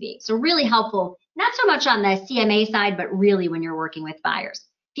them to be. So really helpful, not so much on the CMA side, but really when you're working with buyers.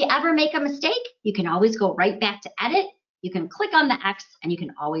 If you ever make a mistake, you can always go right back to edit. You can click on the X and you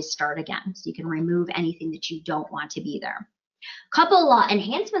can always start again. So you can remove anything that you don't want to be there. A couple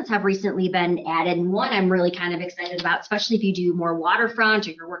enhancements have recently been added, and one I'm really kind of excited about, especially if you do more waterfront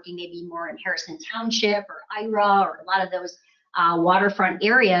or you're working maybe more in Harrison Township or Ira or a lot of those waterfront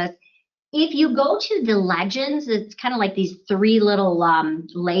areas. If you go to the legends, it's kind of like these three little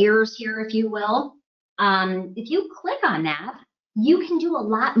layers here, if you will. If you click on that, you can do a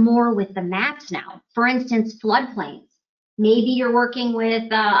lot more with the maps now. For instance, floodplains. Maybe you're working with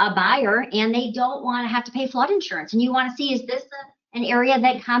a buyer and they don't want to have to pay flood insurance, and you want to see, is this an area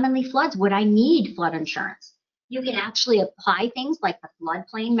that commonly floods? Would I need flood insurance? You can actually apply things like the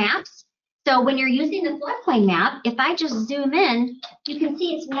floodplain maps. So when you're using the floodplain map, if I just zoom in, you can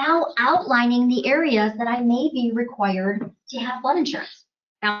see it's now outlining the areas that I may be required to have flood insurance.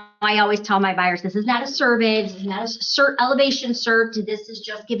 Now, I always tell my buyers, this is not a survey, this is not a elevation cert, this is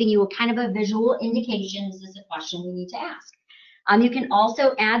just giving you a kind of a visual indication. This is a question you need to ask. You can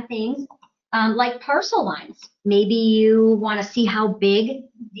also add things like parcel lines. Maybe you want to see how big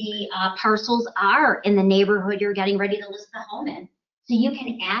the parcels are in the neighborhood you're getting ready to list the home in. So you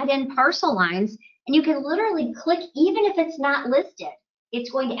can add in parcel lines, and you can literally click, even if it's not listed, it's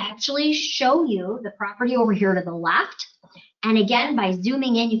going to actually show you the property over here to the left. And again, by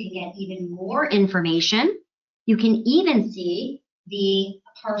zooming in, you can get even more information. You can even see the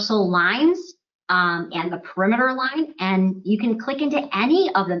parcel lines and the perimeter line, and you can click into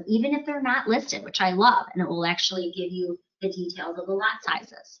any of them, even if they're not listed, which I love, and it will actually give you the details of the lot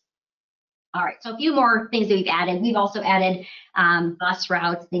sizes. All right, so a few more things that we've added. We've also added bus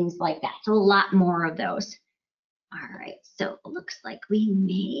routes, things like that. So a lot more of those. All right, so it looks like we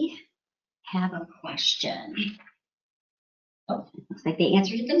may have a question. Oh, looks like they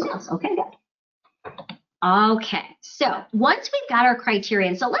answered it themselves. Okay, good. Okay, so once we've got our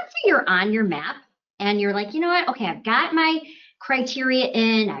criterion, so let's say you're on your map and you're like, you know what? Okay, I've got my criteria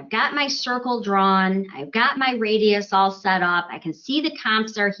in, I've got my circle drawn, I've got my radius all set up, I can see the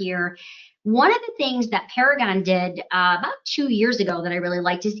comps are here. One of the things that Paragon did about 2 years ago that I really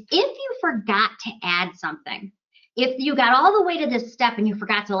liked is if you forgot to add something, if you got all the way to this step and you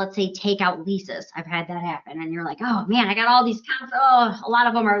forgot to, let's say, take out leases, I've had that happen, and you're like, oh man, I got all these comps, oh, a lot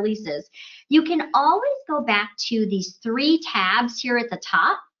of them are leases. You can always go back to these 3 tabs here at the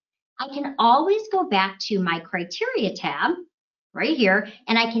top. I can always go back to my criteria tab right here,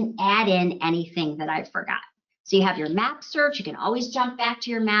 and I can add in anything that I forgot. So you have your map search, you can always jump back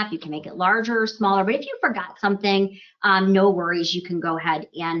to your map, you can make it larger or smaller, but if you forgot something, no worries, you can go ahead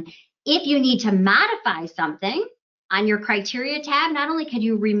and If you need to modify something on your criteria tab, not only can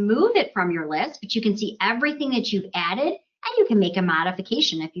you remove it from your list, but you can see everything that you've added, and you can make a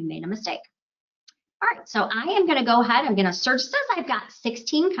modification if you made a mistake. All right, so I am going to go ahead. I'm going to search. It says I've got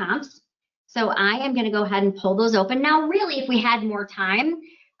 16 comps. So I am going to go ahead and pull those open. Now, really, if we had more time,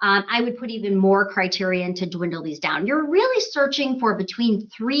 I would put even more criteria in to dwindle these down. You're really searching for between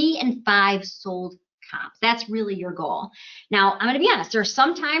 3 and 5 sold comps. That's really your goal. Now, I'm going to be honest. There are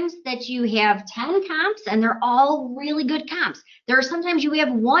some times that you have 10 comps and they're all really good comps. There are sometimes you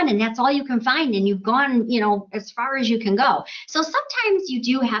have 1 and that's all you can find and you've gone, you know, as far as you can go. So sometimes you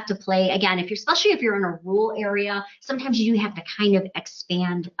do have to play, again, especially if you're in a rural area, sometimes you do have to kind of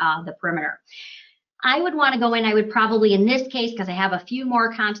expand the perimeter. I would want to go in, I would probably, in this case, because I have a few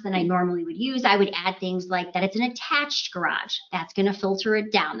more comps than I normally would use, I would add things like that it's an attached garage. That's going to filter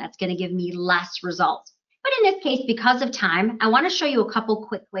it down. That's going to give me less results. But in this case, because of time, I want to show you a couple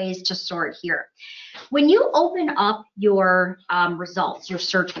quick ways to sort here. When you open up your results, your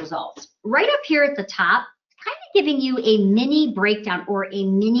search results, right up here at the top, kind of giving you a mini breakdown or a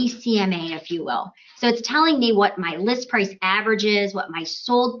mini CMA, if you will. So it's telling me what my list price average is, what my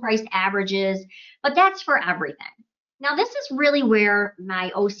sold price average is, but that's for everything. Now, this is really where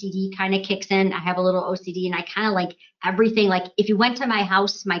my OCD kind of kicks in. I have a little OCD and I kind of like everything. Like if you went to my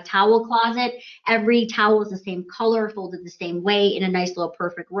house, my towel closet, every towel is the same color, folded the same way in a nice little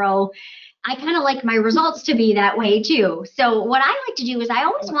perfect row. I kind of like my results to be that way too. So what I like to do is I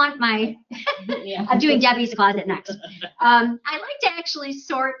always want my, I'm doing Debbie's closet next. I like to actually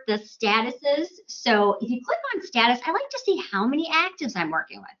sort the statuses. So if you click on status, I like to see how many actives I'm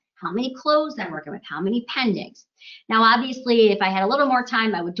working with, how many closed I'm working with, how many pendings. Now, obviously, if I had a little more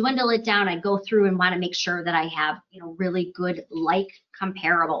time, I would dwindle it down. I'd go through and want to make sure that I have, you know, really good like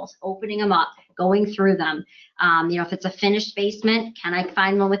comparables, opening them up, going through them. You know, if it's a finished basement, can I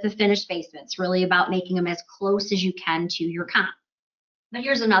find one with a finished basement? It's really about making them as close as you can to your comp. But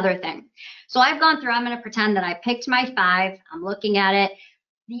here's another thing. So I've gone through, I'm going to pretend that I picked my 5. I'm looking at it.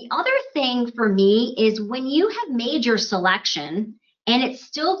 The other thing for me is when you have made your selection and it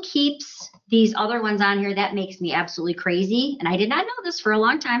still keeps these other ones on here, that makes me absolutely crazy. And I did not know this for a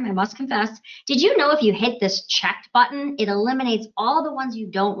long time, I must confess. Did you know if you hit this checked button, it eliminates all the ones you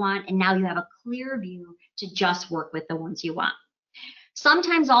don't want, and now you have a clear view to just work with the ones you want.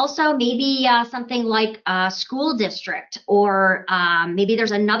 Sometimes also maybe something like a school district, or maybe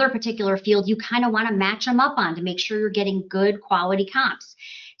there's another particular field you kind of want to match them up on to make sure you're getting good quality comps.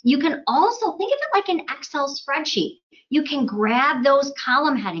 You can also think of it like an Excel spreadsheet. You can grab those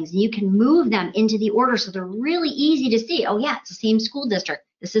column headings and you can move them into the order so they're really easy to see. Oh yeah, it's the same school district.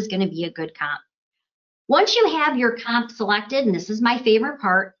 This is going to be a good comp. Once you have your comp selected, and this is my favorite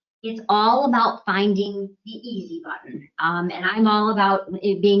part, it's all about finding the easy button. And I'm all about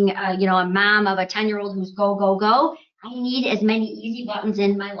it being, you know, a mom of a 10-year-old who's go, go, go. I need as many easy buttons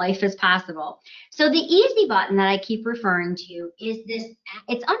in my life as possible. So the easy button that I keep referring to is this,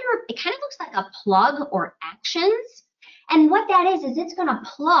 it's under, it kind of looks like a plug or actions. And what that is it's going to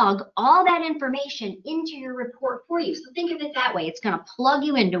plug all that information into your report for you. So think of it that way. It's going to plug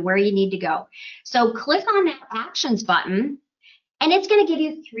you into where you need to go. So click on that actions button, and it's going to give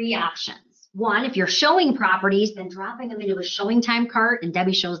you 3 options. One, if you're showing properties, then dropping them into a showing time cart, and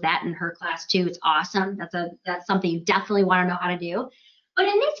Debbie shows that in her class too. It's awesome. That's something you definitely want to know how to do. But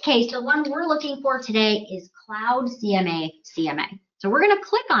in this case, the one we're looking for today is Cloud CMA. So we're going to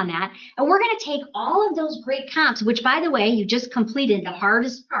click on that, and we're going to take all of those great comps, which, by the way, you just completed the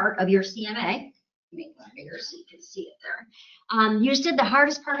hardest part of your CMA. Make that bigger so you can see it there. You just did the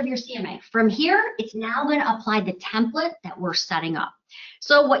hardest part of your CMA. From here, it's now going to apply the template that we're setting up.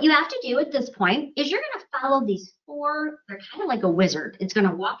 So what you have to do at this point is you're going to follow these 4, they're kind of like a wizard. It's going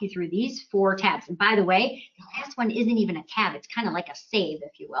to walk you through these 4 tabs. And by the way, the last one isn't even a tab. It's kind of like a save,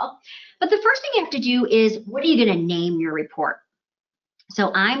 if you will. But the first thing you have to do is, what are you going to name your report?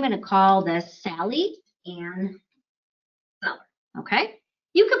 So I'm going to call this Sally Ann Seller, okay?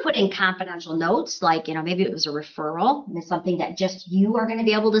 You could put in confidential notes, like, you know, maybe it was a referral, and it's something that just you are going to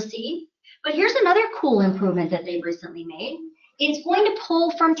be able to see. But here's another cool improvement that they recently made. It's going to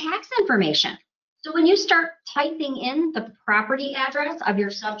pull from tax information. So when you start typing in the property address of your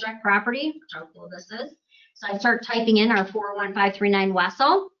subject property, which how cool this is, so I start typing in our 41539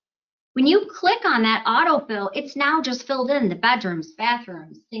 Wessel. When you click on that autofill, it's now just filled in the bedrooms,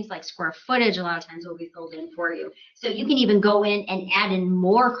 bathrooms, things like square footage a lot of times will be filled in for you. So you can even go in and add in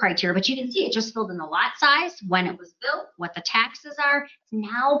more criteria, but you can see it just filled in the lot size, when it was built, what the taxes are. It's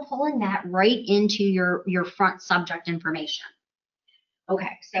now pulling that right into your front subject information.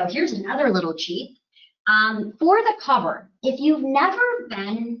 Okay, so here's another little cheat. For the cover, if you've never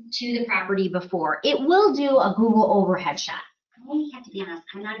been to the property before, it will do a Google overhead shot. I have to be honest,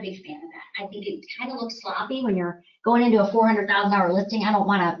 I'm not a big fan of that. I think it kind of looks sloppy when you're going into a $400,000 listing. I don't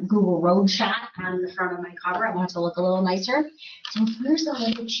want a Google road shot on the front of my cover. I want it to look a little nicer. So here's a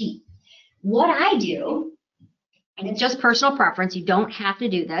little cheat. What I do, and it's just personal preference, you don't have to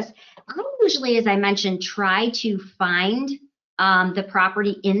do this. I usually, as I mentioned, try to find the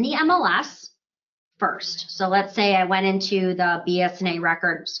property in the MLS first. So let's say I went into the BSNA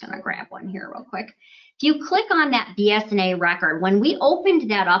record. I'm just going to grab one here real quick. If you click on that BSNA record, when we opened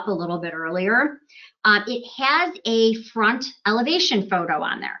that up a little bit earlier, it has a front elevation photo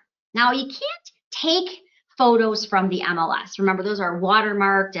on there. Now, you can't take photos from the MLS. Remember, those are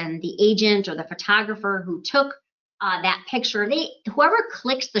watermarked, and the agent or the photographer who took that picture, whoever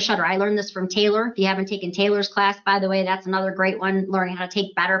clicks the shutter, I learned this from Taylor. If you haven't taken Taylor's class, by the way, that's another great one, learning how to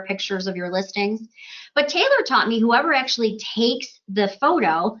take better pictures of your listings. But Taylor taught me whoever actually takes the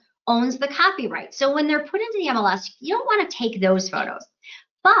photo owns the copyright. So when they're put into the MLS, you don't want to take those photos.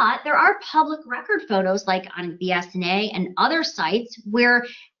 But there are public record photos like on BSNA and other sites where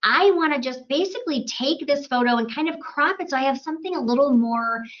I want to just basically take this photo and kind of crop it so I have something a little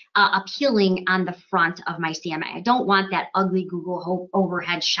more appealing on the front of my CMA. I don't want that ugly Google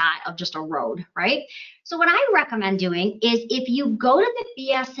overhead shot of just a road, right? So what I recommend doing is if you go to the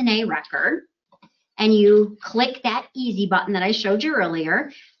BSNA record and you click that easy button that I showed you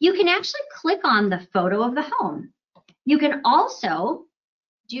earlier, you can actually click on the photo of the home. You can also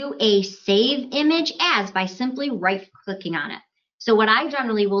do a save image as by simply right clicking on it. So what I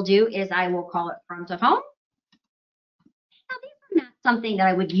generally will do is I will call it front of home. Now these are not something that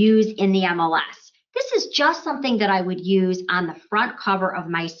I would use in the MLS. This is just something that I would use on the front cover of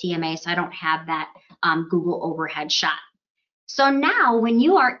my CMA so I don't have that Google overhead shot. So now when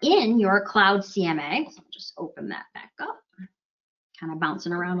you are in your cloud CMA, so I'll just open that back up, kind of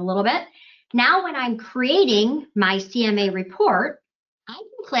bouncing around a little bit. Now when I'm creating my CMA report, I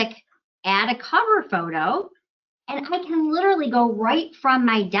can click add a cover photo, and I can literally go right from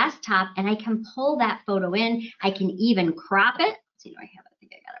my desktop and I can pull that photo in. I can even crop it. Let's see, do I have it? I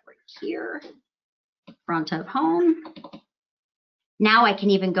think I got it right here. Front of home. Now I can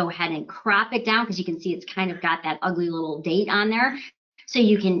even go ahead and crop it down because you can see it's kind of got that ugly little date on there. So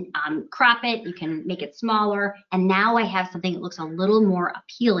you can crop it, you can make it smaller, and now I have something that looks a little more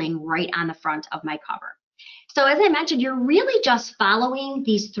appealing right on the front of my cover. So as I mentioned, you're really just following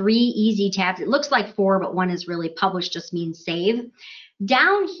these 3 easy tabs. It looks like 4, but one is really publish, just means save.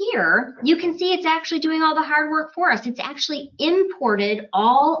 Down here, you can see it's actually doing all the hard work for us. It's actually imported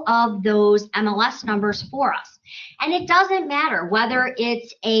all of those MLS numbers for us. And it doesn't matter whether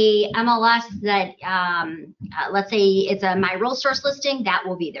it's a MLS that, let's say it's a MiRealSource listing, that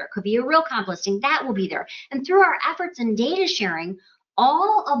will be there. Could be a RealComp listing, that will be there. And through our efforts in data sharing,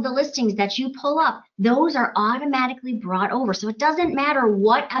 all of the listings that you pull up, those are automatically brought over. So it doesn't matter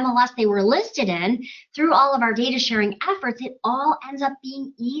what MLS they were listed in, through all of our data sharing efforts, it all ends up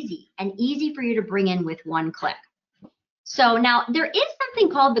being easy and easy for you to bring in with one click. So now there is something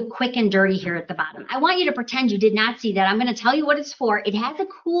called the quick and dirty here at the bottom. I want you to pretend you did not see that. I'm going to tell you what it's for. It has a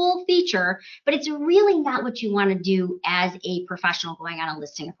cool feature, but it's really not what you want to do as a professional going on a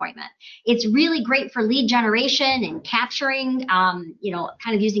listing appointment. It's really great for lead generation and capturing, you know,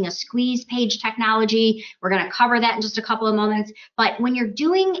 kind of using a squeeze page technology. We're going to cover that in just a couple of moments. But when you're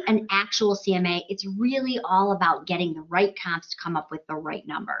doing an actual CMA, it's really all about getting the right comps to come up with the right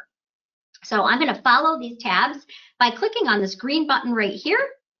number. So I'm going to follow these tabs by clicking on this green button right here.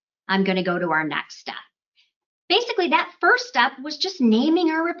 I'm going to go to our next step. Basically, that first step was just naming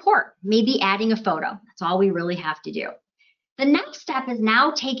our report, maybe adding a photo. That's all we really have to do. The next step is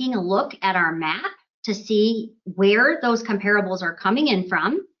now taking a look at our map to see where those comparables are coming in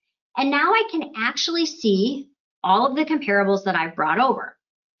from. And now I can actually see all of the comparables that I've brought over.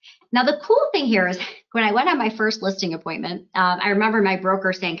 Now, the cool thing here is when I went on my first listing appointment, I remember my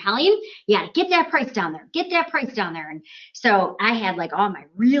broker saying, Colleen, yeah, get that price down there, get that price down there. And so I had like all my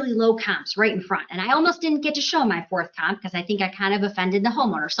really low comps right in front. And I almost didn't get to show my 4th comp because I think I kind of offended the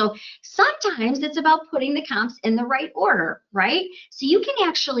homeowner. So sometimes it's about putting the comps in the right order, right? So you can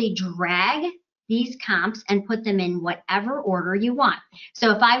actually drag these comps and put them in whatever order you want.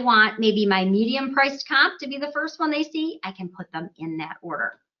 So if I want maybe my medium priced comp to be the first one they see, I can put them in that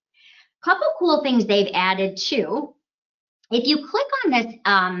order. Couple cool things they've added too. If you click on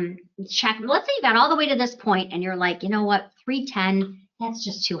this check, let's say you got all the way to this point and you're like, you know what, 310, that's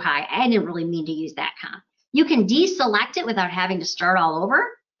just too high. I didn't really mean to use that comp. You can deselect it without having to start all over.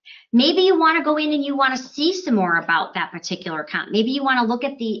 Maybe you want to go in and you want to see some more about that particular comp. Maybe you want to look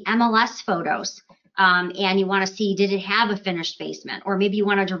at the MLS photos and you want to see, did it have a finished basement? Or maybe you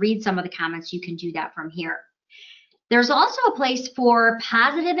wanted to read some of the comments, you can do that from here. There's also a place for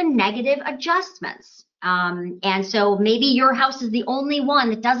positive and negative adjustments. And so maybe your house is the only one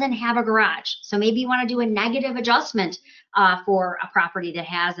that doesn't have a garage. So maybe you want to do a negative adjustment for a property that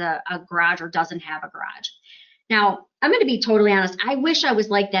has a garage or doesn't have a garage. Now, I'm going to be totally honest. I wish I was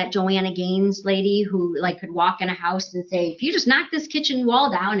like that Joanna Gaines lady who like could walk in a house and say, if you just knock this kitchen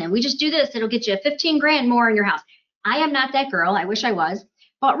wall down and we just do this, it'll get you 15 grand more in your house. I am not that girl. I wish I was.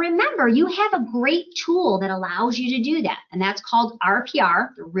 But remember, you have a great tool that allows you to do that, and that's called RPR,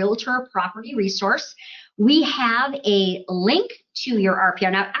 the Realtor Property Resource. We have a link to your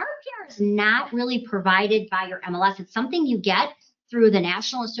RPR. Now, RPR is not really provided by your MLS. It's something you get through the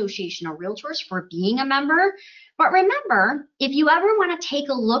National Association of Realtors for being a member. But remember, if you ever want to take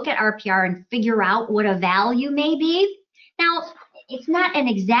a look at RPR and figure out what a value may be, now, it's not an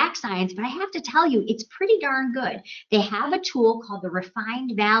exact science, but I have to tell you, it's pretty darn good. They have a tool called the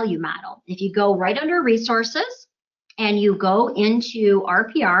Refined Value Model. If you go right under Resources and you go into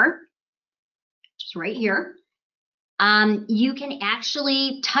RPR, just right here, you can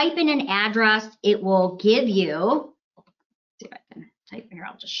actually type in an address. It will give you, see if I can type here,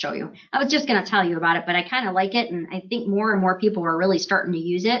 I'll just show you. I was just going to tell you about it, but I kind of like it, and I think more and more people are really starting to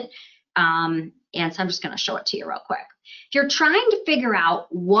use it. And so I'm just going to show it to you real quick. If you're trying to figure out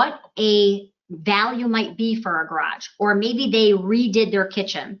what a value might be for a garage, or maybe they redid their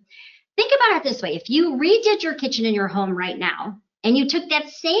kitchen, think about it this way. If you redid your kitchen in your home right now, and you took that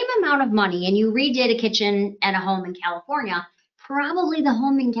same amount of money and you redid a kitchen and a home in California, probably the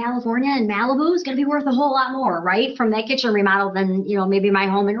home in California in Malibu is going to be worth a whole lot more, right, from that kitchen remodel than, you know, maybe my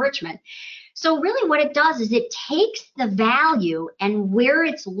home in Richmond. So really what it does is it takes the value and where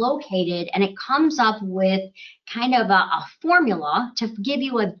it's located, and it comes up with kind of a formula to give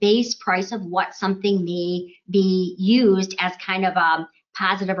you a base price of what something may be used as kind of a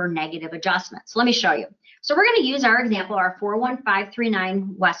positive or negative adjustment. So let me show you. So we're going to use our example, our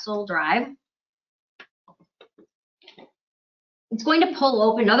 41539 Wessel Drive. It's going to pull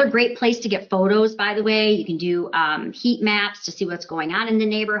open. Another great place to get photos, by the way. You can do heat maps to see what's going on in the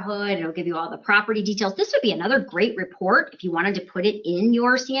neighborhood. It'll give you all the property details. This would be another great report. If you wanted to put it in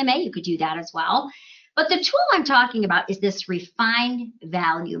your CMA, you could do that as well. But the tool I'm talking about is this Refined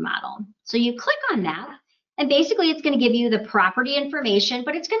Value Model. So you click on that, and basically it's going to give you the property information,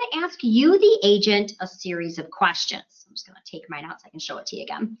 but it's going to ask you, the agent, a series of questions. I'm just going to take mine out so I can show it to you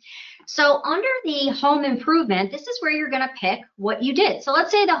again. So under the home improvement, this is where you're going to pick what you did. So let's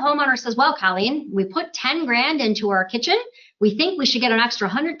say the homeowner says, well, Colleen, we put 10 grand into our kitchen. We think we should get an extra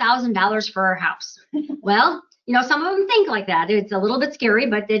 $100,000 for our house. Well, you know, some of them think like that. It's a little bit scary,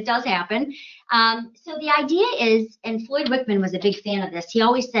 but it does happen. So the idea is, and Floyd Wickman was a big fan of this, he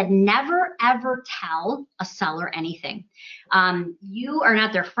always said, never, ever tell a seller anything. You are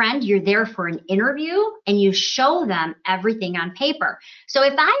not their friend. You're there for an interview, and you show them everything on paper. So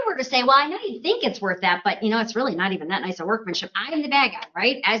if I were to say, well, I know you think it's worth that, but, you know, it's really not even that nice a workmanship, I am the bad guy,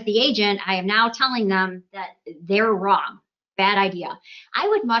 right? As the agent, I am now telling them that they're wrong. Bad idea. I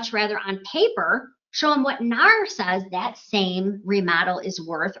would much rather on paper show them what NAR says that same remodel is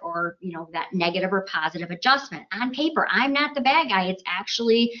worth, or, you know, that negative or positive adjustment on paper. I'm not the bad guy. It's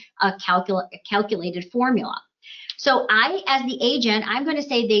actually a calculated formula. So I, as the agent, I'm going to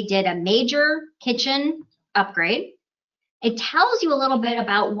say they did a major kitchen upgrade. It tells you a little bit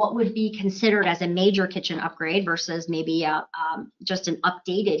about what would be considered as a major kitchen upgrade versus maybe just an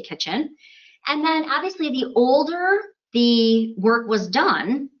updated kitchen. And then obviously the older the work was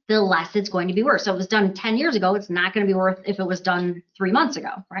done, the less it's going to be worth. So it was done 10 years ago, it's not going to be worth if it was done 3 months ago,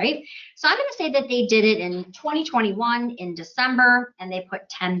 right? So I'm going to say that they did it in 2021 in December, and they put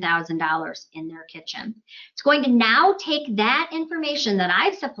 $10,000 in their kitchen. It's going to now take that information that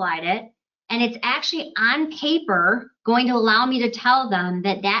I've supplied it, and it's actually on paper going to allow me to tell them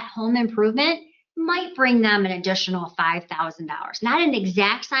that that home improvement might bring them an additional $5,000. Not an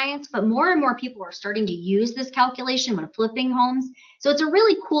exact science, but more and more people are starting to use this calculation when flipping homes. So it's a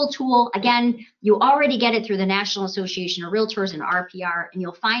really cool tool. Again, you already get it through the National Association of Realtors and RPR, and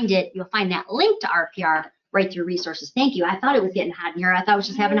you'll find that link to RPR right through resources. Thank you. I thought it was getting hot in here. I thought I was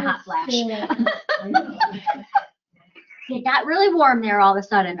just having a hot flash. It got really warm there all of a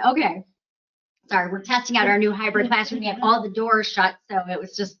sudden. Okay. Sorry, we're testing out our new hybrid classroom. We have all the doors shut, so it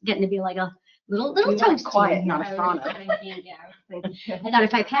was just getting to be like a little toasty. Quiet, not a sauna. I thought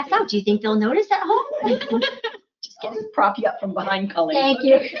if I pass out, do you think they'll notice at home? I'll just prop you up from behind, Colleen. Thank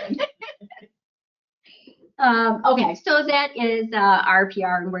you. Okay, so that is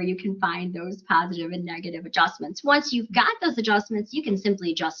RPR and where you can find those positive and negative adjustments. Once you've got those adjustments, you can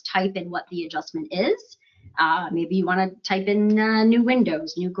simply just type in what the adjustment is. Maybe you want to type in new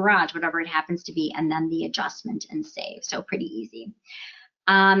windows, new garage, whatever it happens to be, and then the adjustment and save. So pretty easy.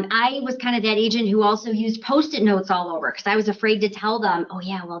 I was kind of that agent who also used Post-it notes all over because I was afraid to tell them, oh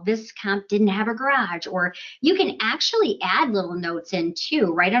yeah, well, this comp didn't have a garage. Or you can actually add little notes in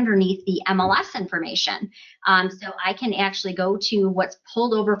too, right underneath the MLS information. So I can actually go to what's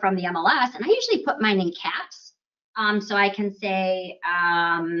pulled over from the MLS, and I usually put mine in caps. So I can say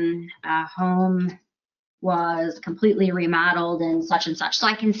home was completely remodeled and such. So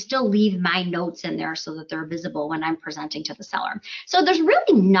I can still leave my notes in there so that they're visible when I'm presenting to the seller. So there's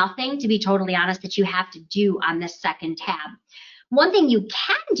really nothing, to be totally honest, that you have to do on this second tab. One thing you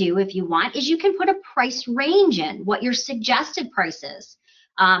can do if you want is you can put a price range in, what your suggested price is.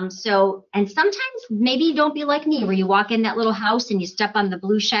 And sometimes maybe don't be like me where you walk in that little house and you step on the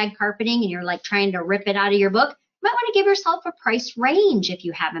blue shag carpeting and you're like trying to rip it out of your book. You might want to give yourself a price range if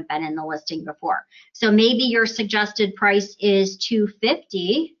you haven't been in the listing before. So maybe your suggested price is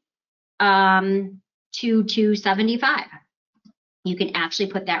 $250 to $275. You can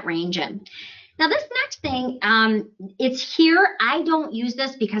actually put that range in. Now this next thing, it's here. I don't use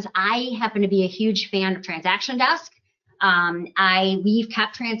this because I happen to be a huge fan of Transaction Desk. We've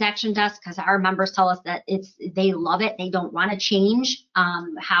kept Transaction Desk because our members tell us that they love it. They don't want to change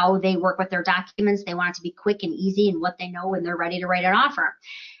how they work with their documents. They want it to be quick and easy and what they know when they're ready to write an offer.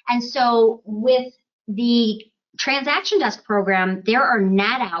 And so with the Transaction Desk program, there are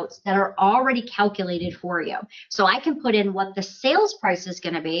net outs that are already calculated for you. So I can put in what the sales price is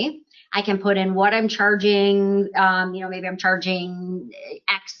going to be. I can put in what I'm charging, maybe I'm charging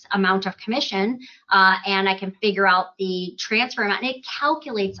X amount of commission, and I can figure out the transfer amount, and it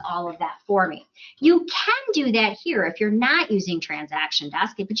calculates all of that for me. You can do that here if you're not using Transaction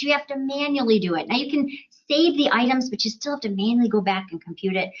Desk, but you have to manually do it. Now you can save the items, but you still have to manually go back and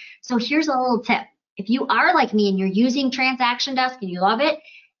compute it. So here's a little tip. If you are like me and you're using Transaction Desk and you love it,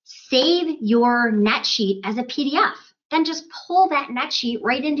 save your net sheet as a PDF. Then just pull that net sheet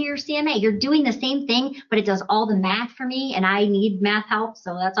right into your CMA. You're doing the same thing, but it does all the math for me, and I need math help,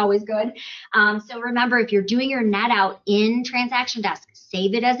 so that's always good. So remember, if you're doing your net out in Transaction Desk,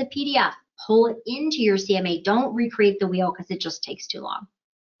 save it as a PDF, pull it into your CMA. Don't recreate the wheel because it just takes too long.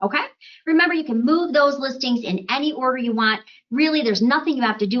 Okay? Remember, you can move those listings in any order you want. Really, there's nothing you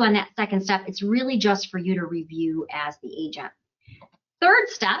have to do on that second step. It's really just for you to review as the agent. Third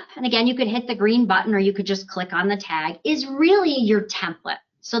step, and again, you could hit the green button or you could just click on the tag, is really your template.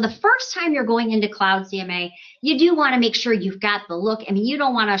 So the first time you're going into Cloud CMA, you do want to make sure you've got the look. I mean, you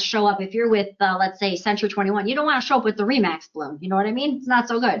don't want to show up, if you're with, let's say, Century 21, you don't want to show up with the Remax balloon. You know what I mean? It's not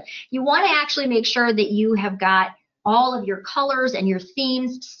so good. You want to actually make sure that you have got all of your colors and your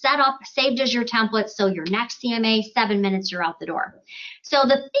themes set up, saved as your template, so your next CMA, 7 minutes, you're out the door. So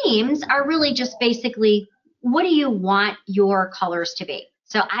the themes are really just basically, what do you want your colors to be?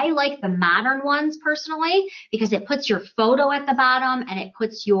 So I like the modern ones personally because it puts your photo at the bottom and it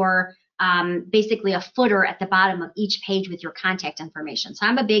puts your basically a footer at the bottom of each page with your contact information. So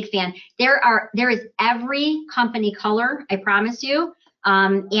I'm a big fan. There is every company color, I promise you.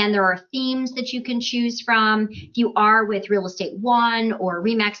 And there are themes that you can choose from. If you are with Real Estate One or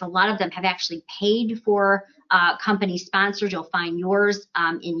Remax, a lot of them have actually paid for company sponsors. You'll find yours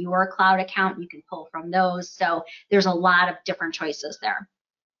in your cloud account. You can pull from those. So there's a lot of different choices there.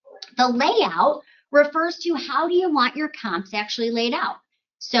 The layout refers to how do you want your comps actually laid out.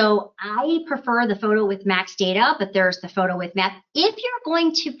 So I prefer the photo with max data, but there's the photo with map. If you're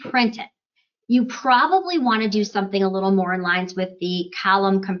going to print it, you probably want to do something a little more in lines with the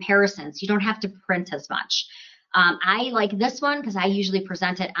column comparisons. You don't have to print as much. I like this one because I usually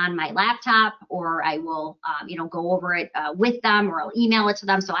present it on my laptop, or I will, go over it with them, or I'll email it to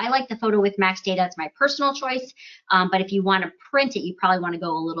them. So I like the photo with max data. It's my personal choice. But if you want to print it, you probably want to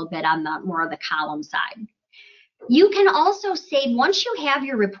go a little bit on the more of the column side. You can also save, once you have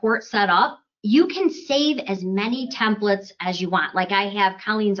your report set up, you can save as many templates as you want. Like I have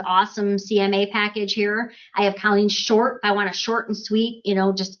Colleen's awesome CMA package here. I have Colleen's short. If I want a short and sweet,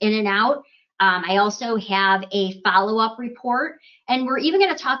 just in and out. I also have a follow-up report. And we're even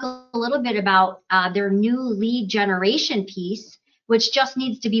going to talk a little bit about their new lead generation piece, which just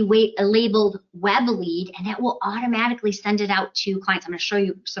needs to be labeled web lead, and it will automatically send it out to clients. I'm going to show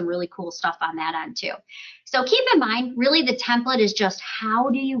you some really cool stuff on that end too. So keep in mind, really the template is just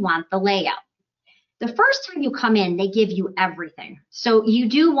how do you want the layout. The first time you come in, they give you everything. So you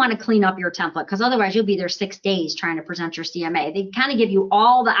do want to clean up your template because otherwise you'll be there 6 days trying to present your CMA. They kind of give you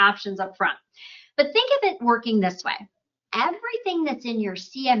all the options up front. But think of it working this way. Everything that's in your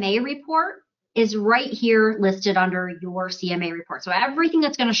CMA report is right here listed under your CMA report. So everything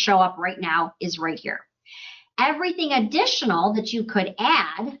that's going to show up right now is right here. Everything additional that you could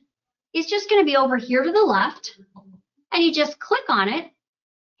add is just going to be over here to the left, and you just click on it,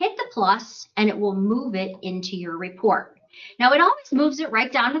 hit the plus, and it will move it into your report. Now, it always moves it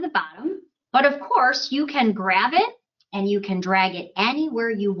right down to the bottom, but of course, you can grab it and you can drag it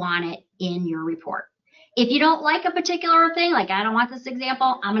anywhere you want it in your report. If you don't like a particular thing, like I don't want this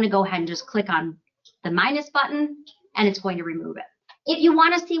example, I'm going to go ahead and just click on the minus button, and it's going to remove it. If you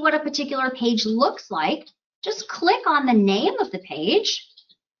want to see what a particular page looks like, just click on the name of the page,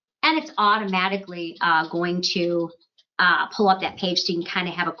 and it's automatically going to pull up that page so you can kind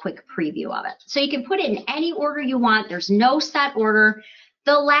of have a quick preview of it. So you can put it in any order you want. There's no set order.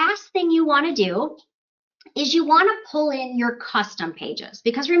 The last thing you want to do is you want to pull in your custom pages,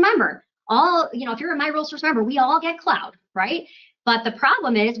 because remember, if you're a MiRealSource member, we all get cloud, right? But the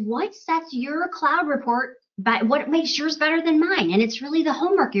problem is, what sets your cloud report, what makes yours better than mine? And it's really the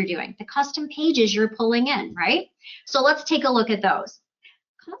homework you're doing, the custom pages you're pulling in, right? So let's take a look at those.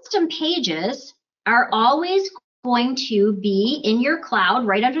 Custom pages are always going to be in your cloud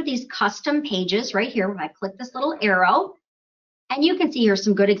right under these custom pages right here. When I click this little arrow, and you can see here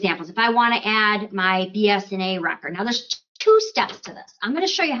some good examples. If I want to add my BSNA record, now there's 2 steps to this. I'm going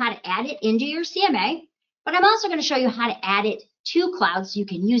to show you how to add it into your CMA, but I'm also going to show you how to add it to cloud so you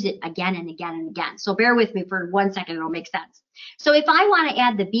can use it again and again and again. So bear with me for 1 second, it'll make sense. So if I want to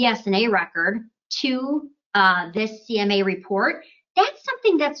add the BSNA record to this CMA report, that's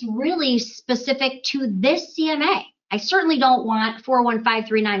something that's really specific to this CMA. I certainly don't want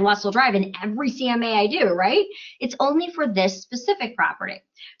 41539 Wessel Drive in every CMA I do, right? It's only for this specific property.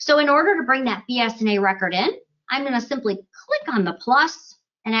 So in order to bring that BSNA record in, I'm going to simply click on the plus,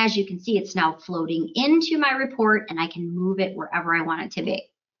 and as you can see, it's now floating into my report, and I can move it wherever I want it to be.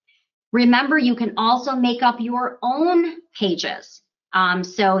 Remember, you can also make up your own pages.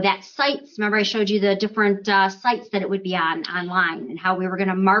 So that sites, remember I showed you the different sites that it would be on online and how we were going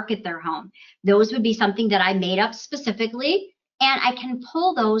to market their home. Those would be something that I made up specifically, and I can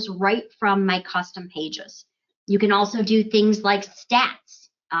pull those right from my custom pages. You can also do things like stats.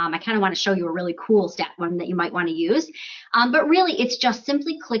 I kind of want to show you a really cool stat one that you might want to use. But really, it's just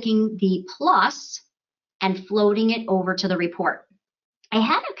simply clicking the plus and floating it over to the report. I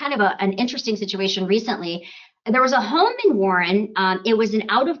had a kind of an interesting situation recently. There was a home in Warren. It was an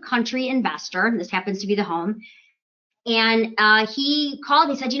out-of-country investor. This happens to be the home. And he called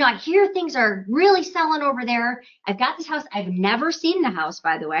me and said, I hear things are really selling over there. I've got this house. I've never seen the house,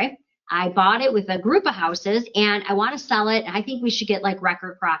 by the way. I bought it with a group of houses, and I want to sell it. And I think we should get like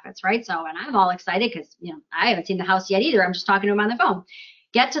record profits, right? So, and I'm all excited because, I haven't seen the house yet either. I'm just talking to him on the phone.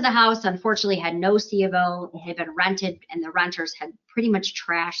 Get to the house, unfortunately had no C of O. It had been rented, and the renters had pretty much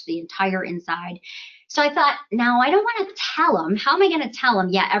trashed the entire inside. So I thought, now I don't want to tell him. How am I going to tell him?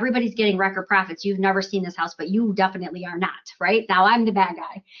 Yeah, everybody's getting record profits. You've never seen this house, but you definitely are not, right? Now I'm the bad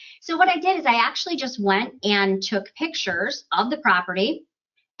guy. So what I did is I actually just went and took pictures of the property,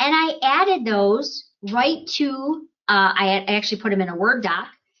 and I added those right to, I actually put them in a Word doc.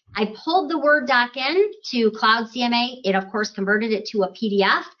 I pulled the Word doc in to Cloud CMA. It, of course, converted it to a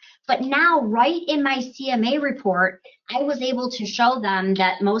PDF. But now, right in my CMA report, I was able to show them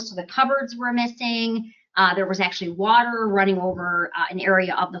that most of the cupboards were missing. There was actually water running over an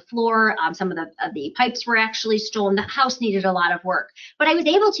area of the floor. Some of the pipes were actually stolen. The house needed a lot of work. But I was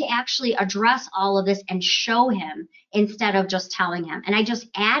able to actually address all of this and show him instead of just telling him. And I just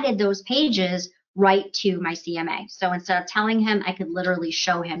added those pages right to my CMA. So instead of telling him, I could literally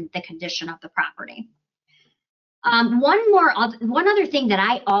show him the condition of the property. One other thing that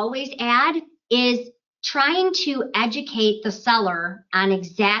I always add is trying to educate the seller on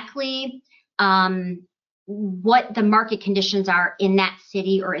exactly what the market conditions are in that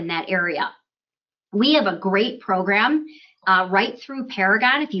city or in that area. We have a great program right through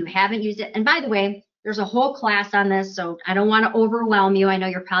Paragon if you haven't used it. And by the way, there's a whole class on this, so I don't want to overwhelm you. I know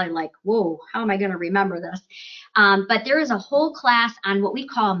you're probably like, whoa, how am I going to remember this? But there is a whole class on what we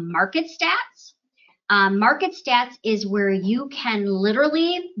call market stats. Market stats is where you can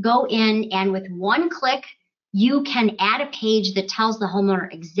literally go in and with one click, you can add a page that tells the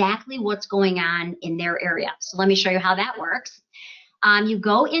homeowner exactly what's going on in their area. So let me show you how that works. You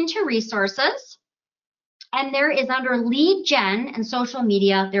go into resources, and there is under lead gen and social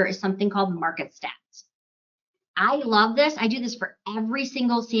media, there is something called market stats. I love this. I do this for every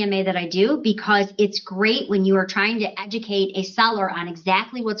single CMA that I do because it's great when you are trying to educate a seller on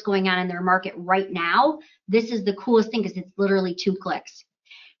exactly what's going on in their market right now. This is the coolest thing because it's literally 2 clicks.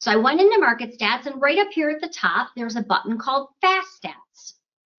 So I went into market stats, and right up here at the top, there's a button called Fast Stats.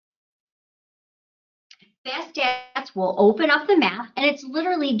 Fast Stats will open up the map, and it's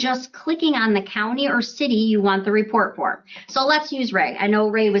literally just clicking on the county or city you want the report for. So let's use Ray. I know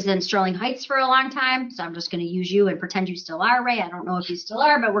Ray was in Sterling Heights for a long time, so I'm just going to use you and pretend you still are, Ray. I don't know if you still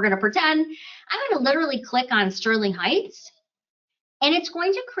are, but we're going to pretend. I'm going to literally click on Sterling Heights, and it's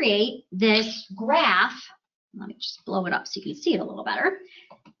going to create this graph. Let me just blow it up so you can see it a little better.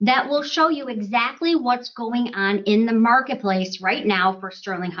 That will show you exactly what's going on in the marketplace right now for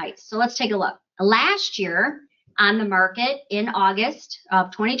Sterling Heights. So let's take a look. Last year on the market in August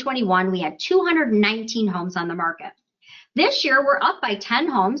of 2021, we had 219 homes on the market. This year we're up by 10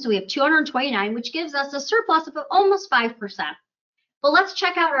 homes. So we have 229, which gives us a surplus of almost 5%. But let's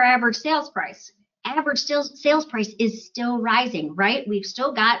check out our average sales price. Average sales price is still rising, right? We've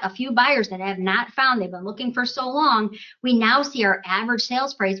still got a few buyers that have not found. They've been looking for so long. We now see our average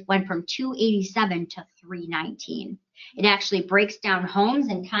sales price went from 287 to 319. It actually breaks down homes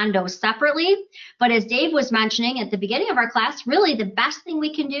and condos separately. But as Dave was mentioning at the beginning of our class, really the best thing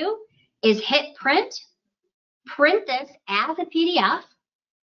we can do is hit print this as a PDF,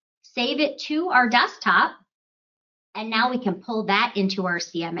 save it to our desktop, and now we can pull that into our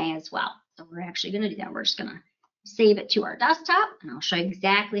CMA as well. So we're actually going to do that. We're just going to save it to our desktop, and I'll show you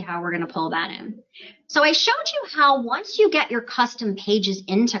exactly how we're going to pull that in. So I showed you how once you get your custom pages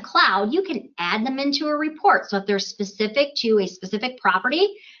into cloud, you can add them into a report. So if they're specific to a specific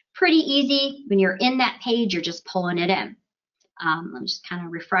property, pretty easy. When you're in that page, you're just pulling it in. Let me just kind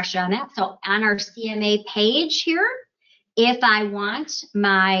of refresh on that. So on our CMA page here, if I want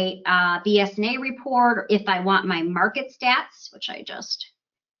my BSNA report, or if I want my market stats, which I just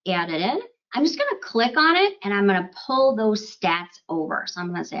added in, I'm just going to click on it and I'm going to pull those stats over. So I'm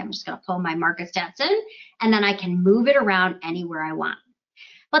going to say I'm just going to pull my market stats in, and then I can move it around anywhere I want.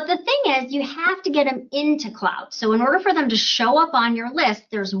 But the thing is, you have to get them into cloud. So in order for them to show up on your list,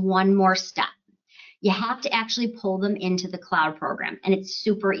 there's one more step. You have to actually pull them into the cloud program, and it's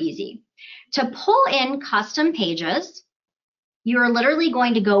super easy. To pull in custom pages, you're literally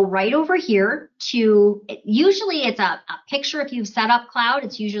going to go right over here to, usually it's a picture if you've set up cloud,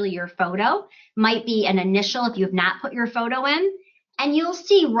 it's usually your photo, might be an initial if you've not put your photo in, and you'll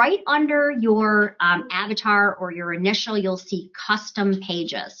see right under your avatar or your initial, you'll see custom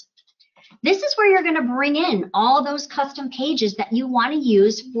pages. This is where you're going to bring in all those custom pages that you want to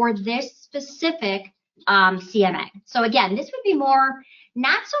use for this specific CMA. So again, this would be more,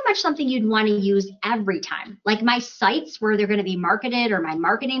 not so much something you'd want to use every time. Like my sites where they're going to be marketed, or my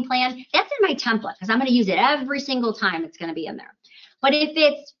marketing plan, that's in my template because I'm going to use it every single time it's going to be in there. But if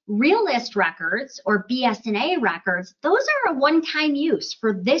it's real list records or BSNA records, those are a one-time use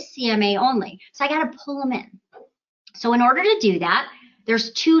for this CMA only. So I got to pull them in. So in order to do that,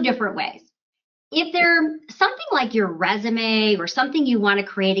 there's two different ways. If they're something like your resume or something you want to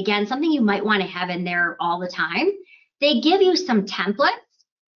create, again, something you might want to have in there all the time, they give you some templates.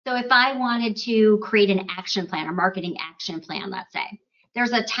 So if I wanted to create an action plan, a marketing action plan, let's say,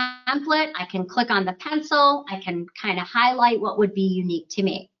 there's a template. I can click on the pencil. I can kind of highlight what would be unique to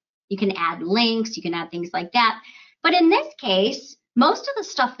me. You can add links. You can add things like that. But in this case, most of the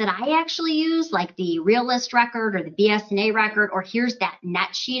stuff that I actually use, like the real list record or the BSNA record, or here's that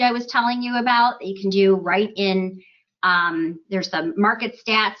net sheet I was telling you about that you can do right in, there's the market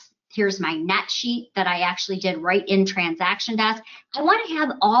stats. Here's my net sheet that I actually did right in Transaction Desk. I want to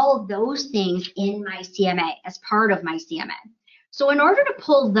have all of those things in my CMA as part of my CMA. So in order to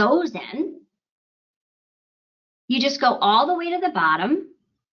pull those in, you just go all the way to the bottom.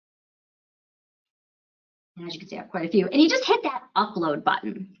 And as you can see, I have quite a few. And you just hit that upload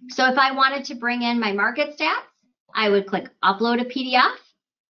button. So if I wanted to bring in my market stats, I would click upload a PDF,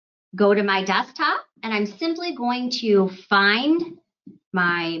 go to my desktop, and I'm simply going to find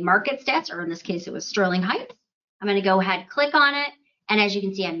my market stats, or in this case, it was Sterling Heights. I'm going to go ahead, click on it. And as you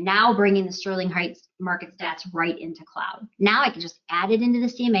can see, I'm now bringing the Sterling Heights market stats right into cloud. Now I can just add it into the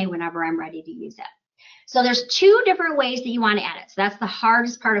CMA whenever I'm ready to use it. So there's two different ways that you want to add it. So that's the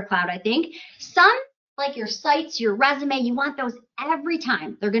hardest part of cloud, I think. Some, like your sites, your resume, you want those every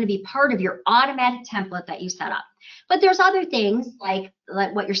time. They're going to be part of your automatic template that you set up. But there's other things like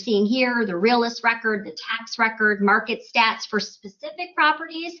what you're seeing here, the real list record, the tax record, market stats for specific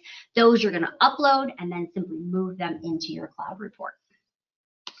properties. Those you're going to upload and then simply move them into your cloud report.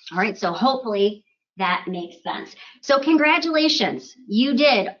 All right, so hopefully that makes sense. So congratulations, you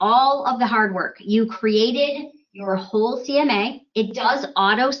did all of the hard work. You created your whole CMA. It does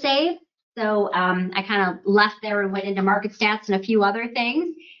auto save. So I kind of left there and went into market stats and a few other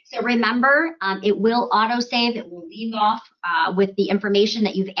things. So remember, it will autosave. It will leave off with the information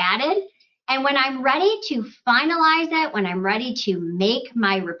that you've added. And when I'm ready to finalize it, when I'm ready to make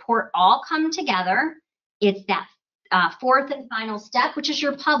my report all come together, it's that fourth and final step, which is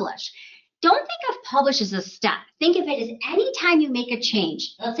your publish. Don't think of publish as a step. Think of it as any time you make a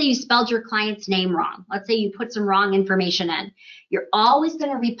change. Let's say you spelled your client's name wrong. Let's say you put some wrong information in. You're always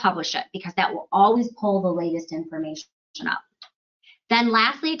going to republish it because that will always pull the latest information up. Then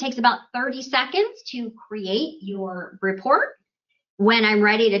lastly, it takes about 30 seconds to create your report. When I'm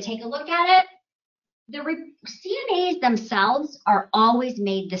ready to take a look at it, the CMAs themselves are always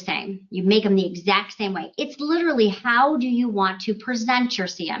made the same. You make them the exact same way. It's literally how do you want to present your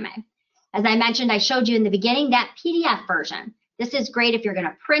CMA? As I mentioned, I showed you in the beginning that PDF version. This is great if you're going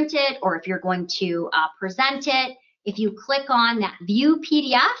to print it or if you're going to present it. If you click on that View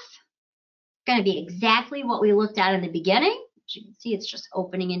PDF, it's going to be exactly what we looked at in the beginning. As you can see, it's just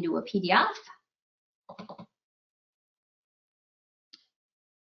opening into a PDF.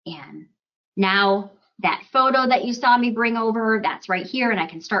 And now that photo that you saw me bring over, that's right here, and I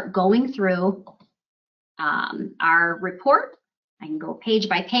can start going through our report. I can go page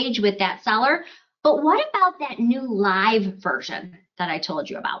by page with that seller. But what about that new live version that I told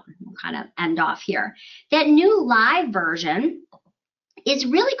you about? We'll kind of end off here. That new live version is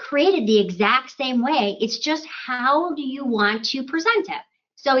really created the exact same way. It's just how do you want to present it?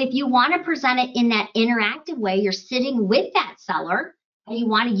 So if you want to present it in that interactive way, you're sitting with that seller and you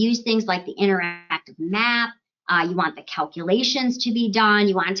want to use things like the interactive map, you want the calculations to be done,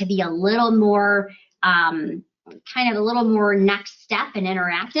 you want it to be a little more, kind of a little more next step and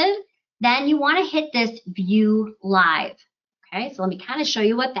interactive, then you want to hit this View Live. Okay, so let me kind of show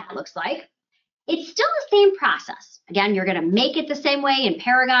you what that looks like. It's still the same process. Again, you're going to make it the same way in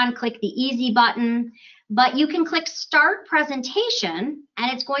Paragon, click the easy button, but you can click Start Presentation,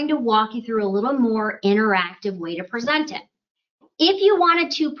 and it's going to walk you through a little more interactive way to present it. If you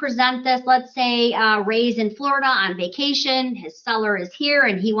wanted to present this, let's say Ray's in Florida on vacation, his seller is here,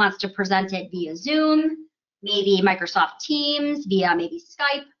 and he wants to present it via Zoom, maybe Microsoft Teams, via maybe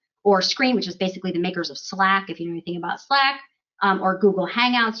Skype, or Screen, which is basically the makers of Slack, if you know anything about Slack, or Google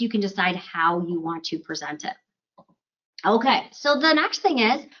Hangouts. You can decide how you want to present it. Okay, so the next thing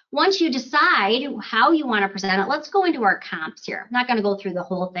is, once you decide how you want to present it, let's go into our comps here. I'm not going to go through the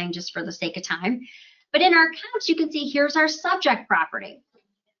whole thing just for the sake of time, but in our comps, you can see here's our subject property.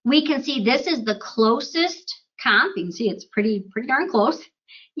 We can see this is the closest comp. You can see it's pretty darn close.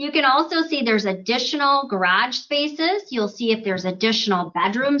 You can also see there's additional garage spaces. You'll see if there's additional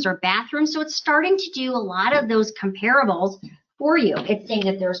bedrooms or bathrooms. So it's starting to do a lot of those comparables for you. It's saying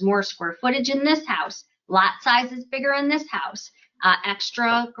that there's more square footage in this house, lot size is bigger in this house,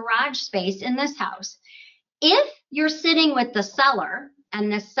 extra garage space in this house. If you're sitting with the seller,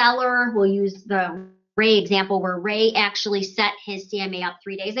 and the seller, will use the Ray example where Ray actually set his CMA up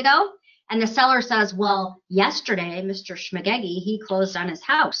 3 days ago, and the seller says, well, yesterday, Mr. Schmagegi, he closed on his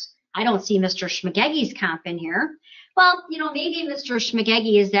house. I don't see Mr. Schmagegi's comp in here. Well, you know, maybe Mr.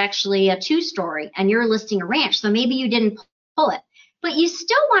 Schmagegi is actually a two-story and you're listing a ranch, so maybe you didn't pull it. But you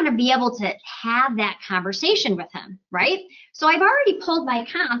still want to be able to have that conversation with him, right? So I've already pulled my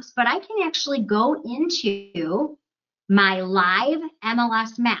comps, but I can actually go into my live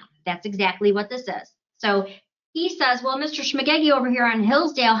MLS map. That's exactly what this is. So he says, well, Mr. Schmagegi over here on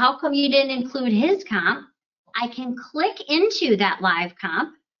Hillsdale, how come you didn't include his comp? I can click into that live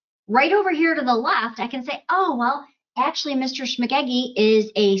comp. Right over here to the left, I can say, oh, well, actually, Mr. Schmagegi is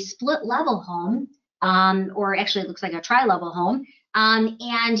a split level home, or actually it looks like a tri-level home,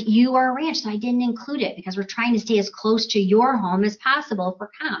 and you are a ranch, so I didn't include it because we're trying to stay as close to your home as possible for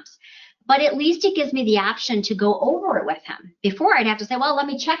comps. But at least it gives me the option to go over it with him. Before, I'd have to say, well, let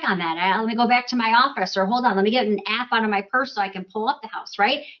me check on that. Let me go back to my office, or hold on, let me get an app out of my purse so I can pull up the house,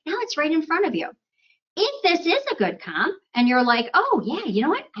 right? Now it's right in front of you. If this is a good comp and you're like, oh, yeah, you know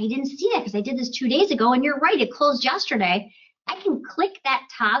what? I didn't see that because I did this 2 days ago, and you're right, it closed yesterday. I can click that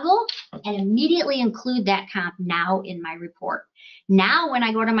toggle and immediately include that comp now in my report. Now, when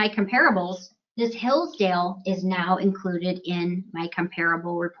I go to my comparables, this Hillsdale is now included in my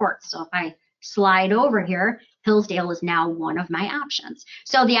comparable report. So if I slide over here, Hillsdale is now one of my options.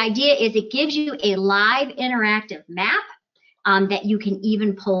 So the idea is it gives you a live interactive map that you can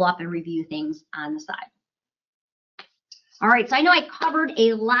even pull up and review things on the side. All right, so I know I covered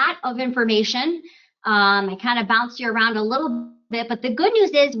a lot of information. I kind of bounced you around a little bit, but the good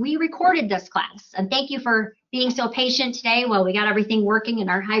news is we recorded this class. And thank you for being so patient today while we got everything working in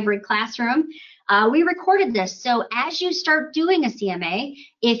our hybrid classroom. we recorded this. So as you start doing a CMA,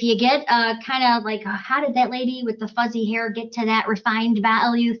 if you get kind of like, how did that lady with the fuzzy hair get to that refined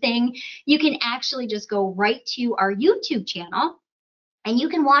value thing? You can actually just go right to our YouTube channel and you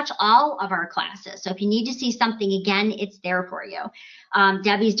can watch all of our classes. So if you need to see something again, it's there for you.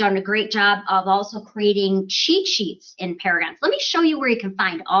 Debbie's done a great job of also creating cheat sheets in Paragons. Let me show you where you can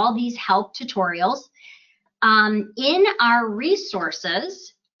find all these help tutorials. In our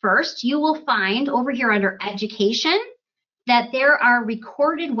resources, first, you will find over here under education that there are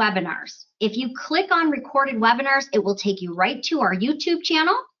recorded webinars. If you click on recorded webinars, it will take you right to our YouTube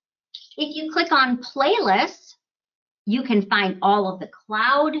channel. If you click on playlists, you can find all of the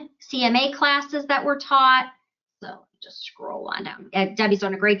cloud CMA classes that were taught. So just scroll on down. Debbie's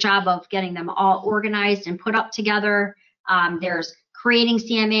done a great job of getting them all organized and put up together. There's creating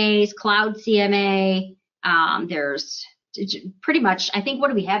CMAs, cloud CMA. There's pretty much, I think, what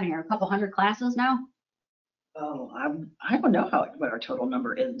do we have in here? A couple hundred classes now? Oh, I don't know what our total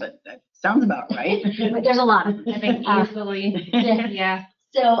number is, but that sounds about right. But there's a lot. I think easily. Yeah.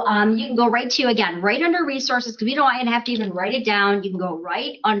 So you can go right to, again, right under resources, because we don't want you to have to even write it down. You can go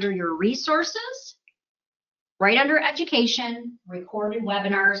right under your resources, right under education, recorded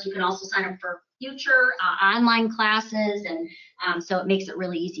webinars. You can also sign up for future online classes, and so it makes it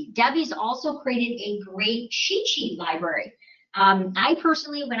really easy. Debbie's also created a great cheat sheet library. I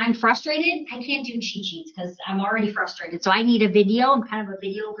personally, when I'm frustrated, I can't do cheat sheets because I'm already frustrated. So I need a video. I'm kind of a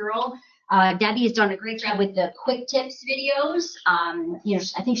video girl. Debbie has done a great job with the quick tips videos. You know,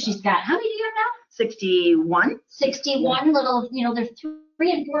 I think she's got, how many do you have now? 61. 61 little, you know, they're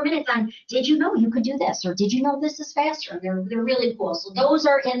 3 and 4 minutes on, did you know you could do this? Or did you know this is faster? They're really cool. So those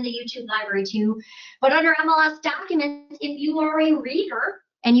are in the YouTube library too. But under MLS documents, if you are a reader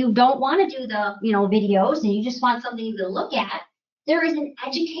and you don't want to do the, you know, videos and you just want something to look at, there is an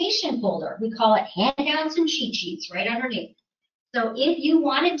education folder. We call it handouts and cheat sheets right underneath. So if you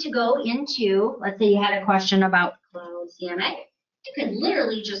wanted to go into, let's say you had a question about cloud CMA, you could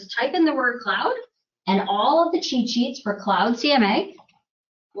literally just type in the word cloud and all of the cheat sheets for cloud CMA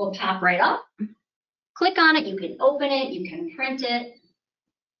will pop right up. Click on it, you can open it, you can print it,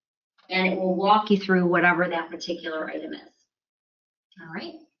 and it will walk you through whatever that particular item is. All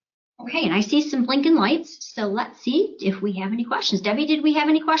right. Okay, and I see some blinking lights, so let's see if we have any questions. Debbie, did we have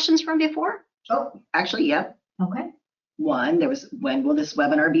any questions from before? Oh, actually, yep. Okay. One, there was, when will this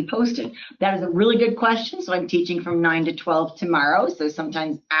webinar be posted? That is a really good question. So I'm teaching from 9 to 12 tomorrow. So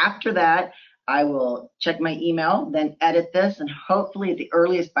sometimes after that, I will check my email, then edit this, and hopefully at the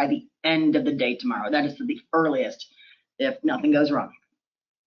earliest by the end of the day tomorrow. That is the earliest, if nothing goes wrong.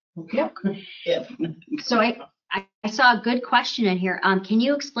 Yep. If. So I saw a good question in here. Can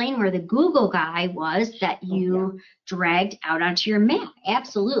you explain where the Google guy was that you dragged out onto your map?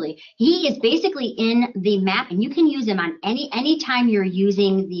 Absolutely. He is basically in the map, and you can use him on any time you're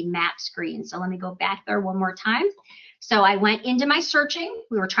using the map screen. So let me go back there one more time. So I went into my searching.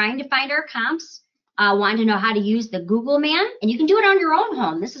 We were trying to find our comps. Wanted to know how to use the Google man, and you can do it on your own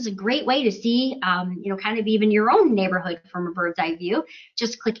home. This is a great way to see, you know, kind of even your own neighborhood from a bird's eye view.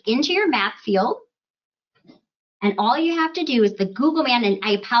 Just click into your map field. And all you have to do is the Google man, and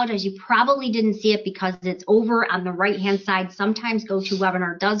I apologize, you probably didn't see it because it's over on the right-hand side. Sometimes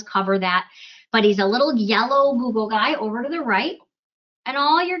GoToWebinar does cover that, but he's a little yellow Google guy over to the right. And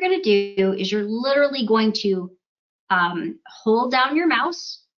all you're going to do is you're literally going to hold down your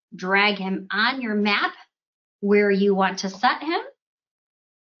mouse, drag him on your map where you want to set him,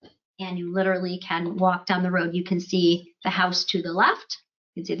 and you literally can walk down the road. You can see the house to the left.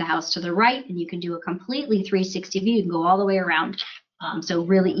 You can see the house to the right, and you can do a completely 360 view. You can go all the way around. So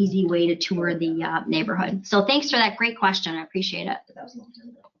really easy way to tour the neighborhood. So thanks for that great question. I appreciate it.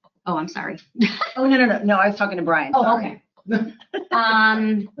 Oh, I'm sorry. Oh, no, I was talking to Brian. Oh, Sorry.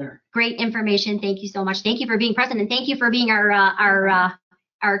 okay. Great information. Thank you so much. Thank you for being present, and thank you for being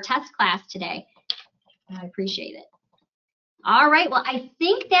our test class today. I appreciate it. All right, well, I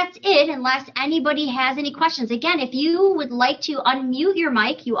think that's it unless anybody has any questions. Again, if you would like to unmute your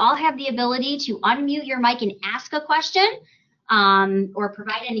mic, you all have the ability to unmute your mic and ask a question or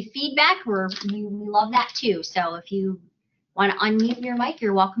provide any feedback. We love that too. So if you want to unmute your mic,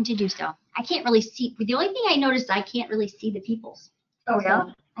 you're welcome to do so. I can't really see. The only thing I noticed, I can't really see the people's. Oh, yeah?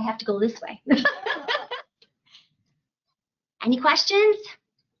 So I have to go this way. Any questions?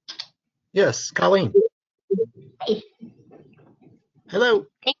 Yes, Colleen. Hey. Hello.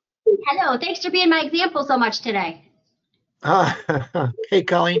 Hello, thanks for being my example so much today. Hey,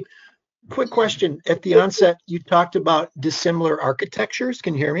 Colleen. Quick question. At the onset, you talked about dissimilar architectures.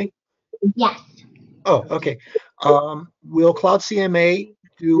 Can you hear me? Yes. Oh, okay. Will Cloud CMA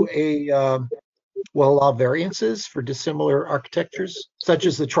do a will allow variances for dissimilar architectures, such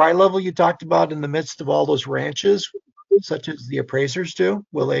as the tri-level you talked about in the midst of all those ranches, such as the appraisers do?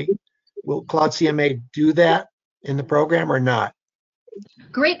 Will Cloud CMA do that in the program or not?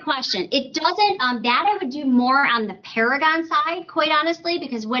 Great question. It doesn't, that I would do more on the Paragon side, quite honestly,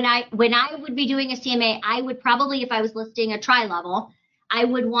 because when I would be doing a CMA, I would probably, if I was listing a tri-level, I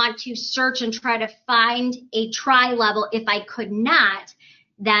would want to search and try to find a tri-level. If I could not,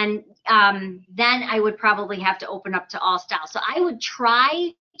 then I would probably have to open up to all styles. So I would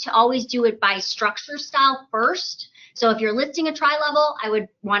try to always do it by structure style first. So if you're listing a tri-level, I would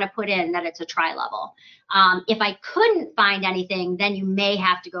want to put in that it's a tri-level. If I couldn't find anything, then you may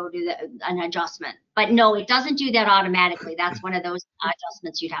have to go do an adjustment. But no, it doesn't do that automatically. That's one of those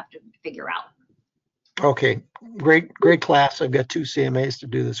adjustments you'd have to figure out. Okay, great class. I've got 2 CMAs to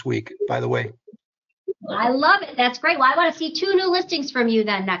do this week, by the way. I love it. That's great. Well, I want to see 2 new listings from you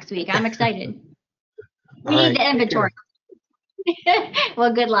then next week. I'm excited. We need the inventory.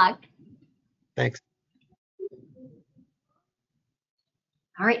 Well, good luck. Thanks.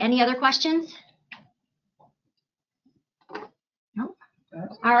 All right, any other questions? Nope.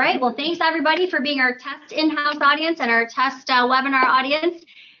 All right, well, thanks everybody for being our test in-house audience and our test webinar audience.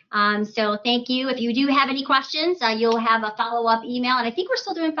 So thank you. If you do have any questions, you'll have a follow-up email, and I think we're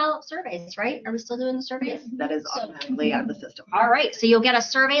still doing follow-up surveys, right? Are we still doing the surveys? Yes, that is automatically out of the system. All right, so you'll get a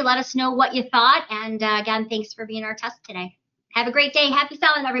survey. Let us know what you thought, and again, thanks for being our test today. Have a great day. Happy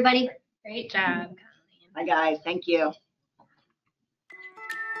selling, everybody. Great job. Bye, guys. Thank you.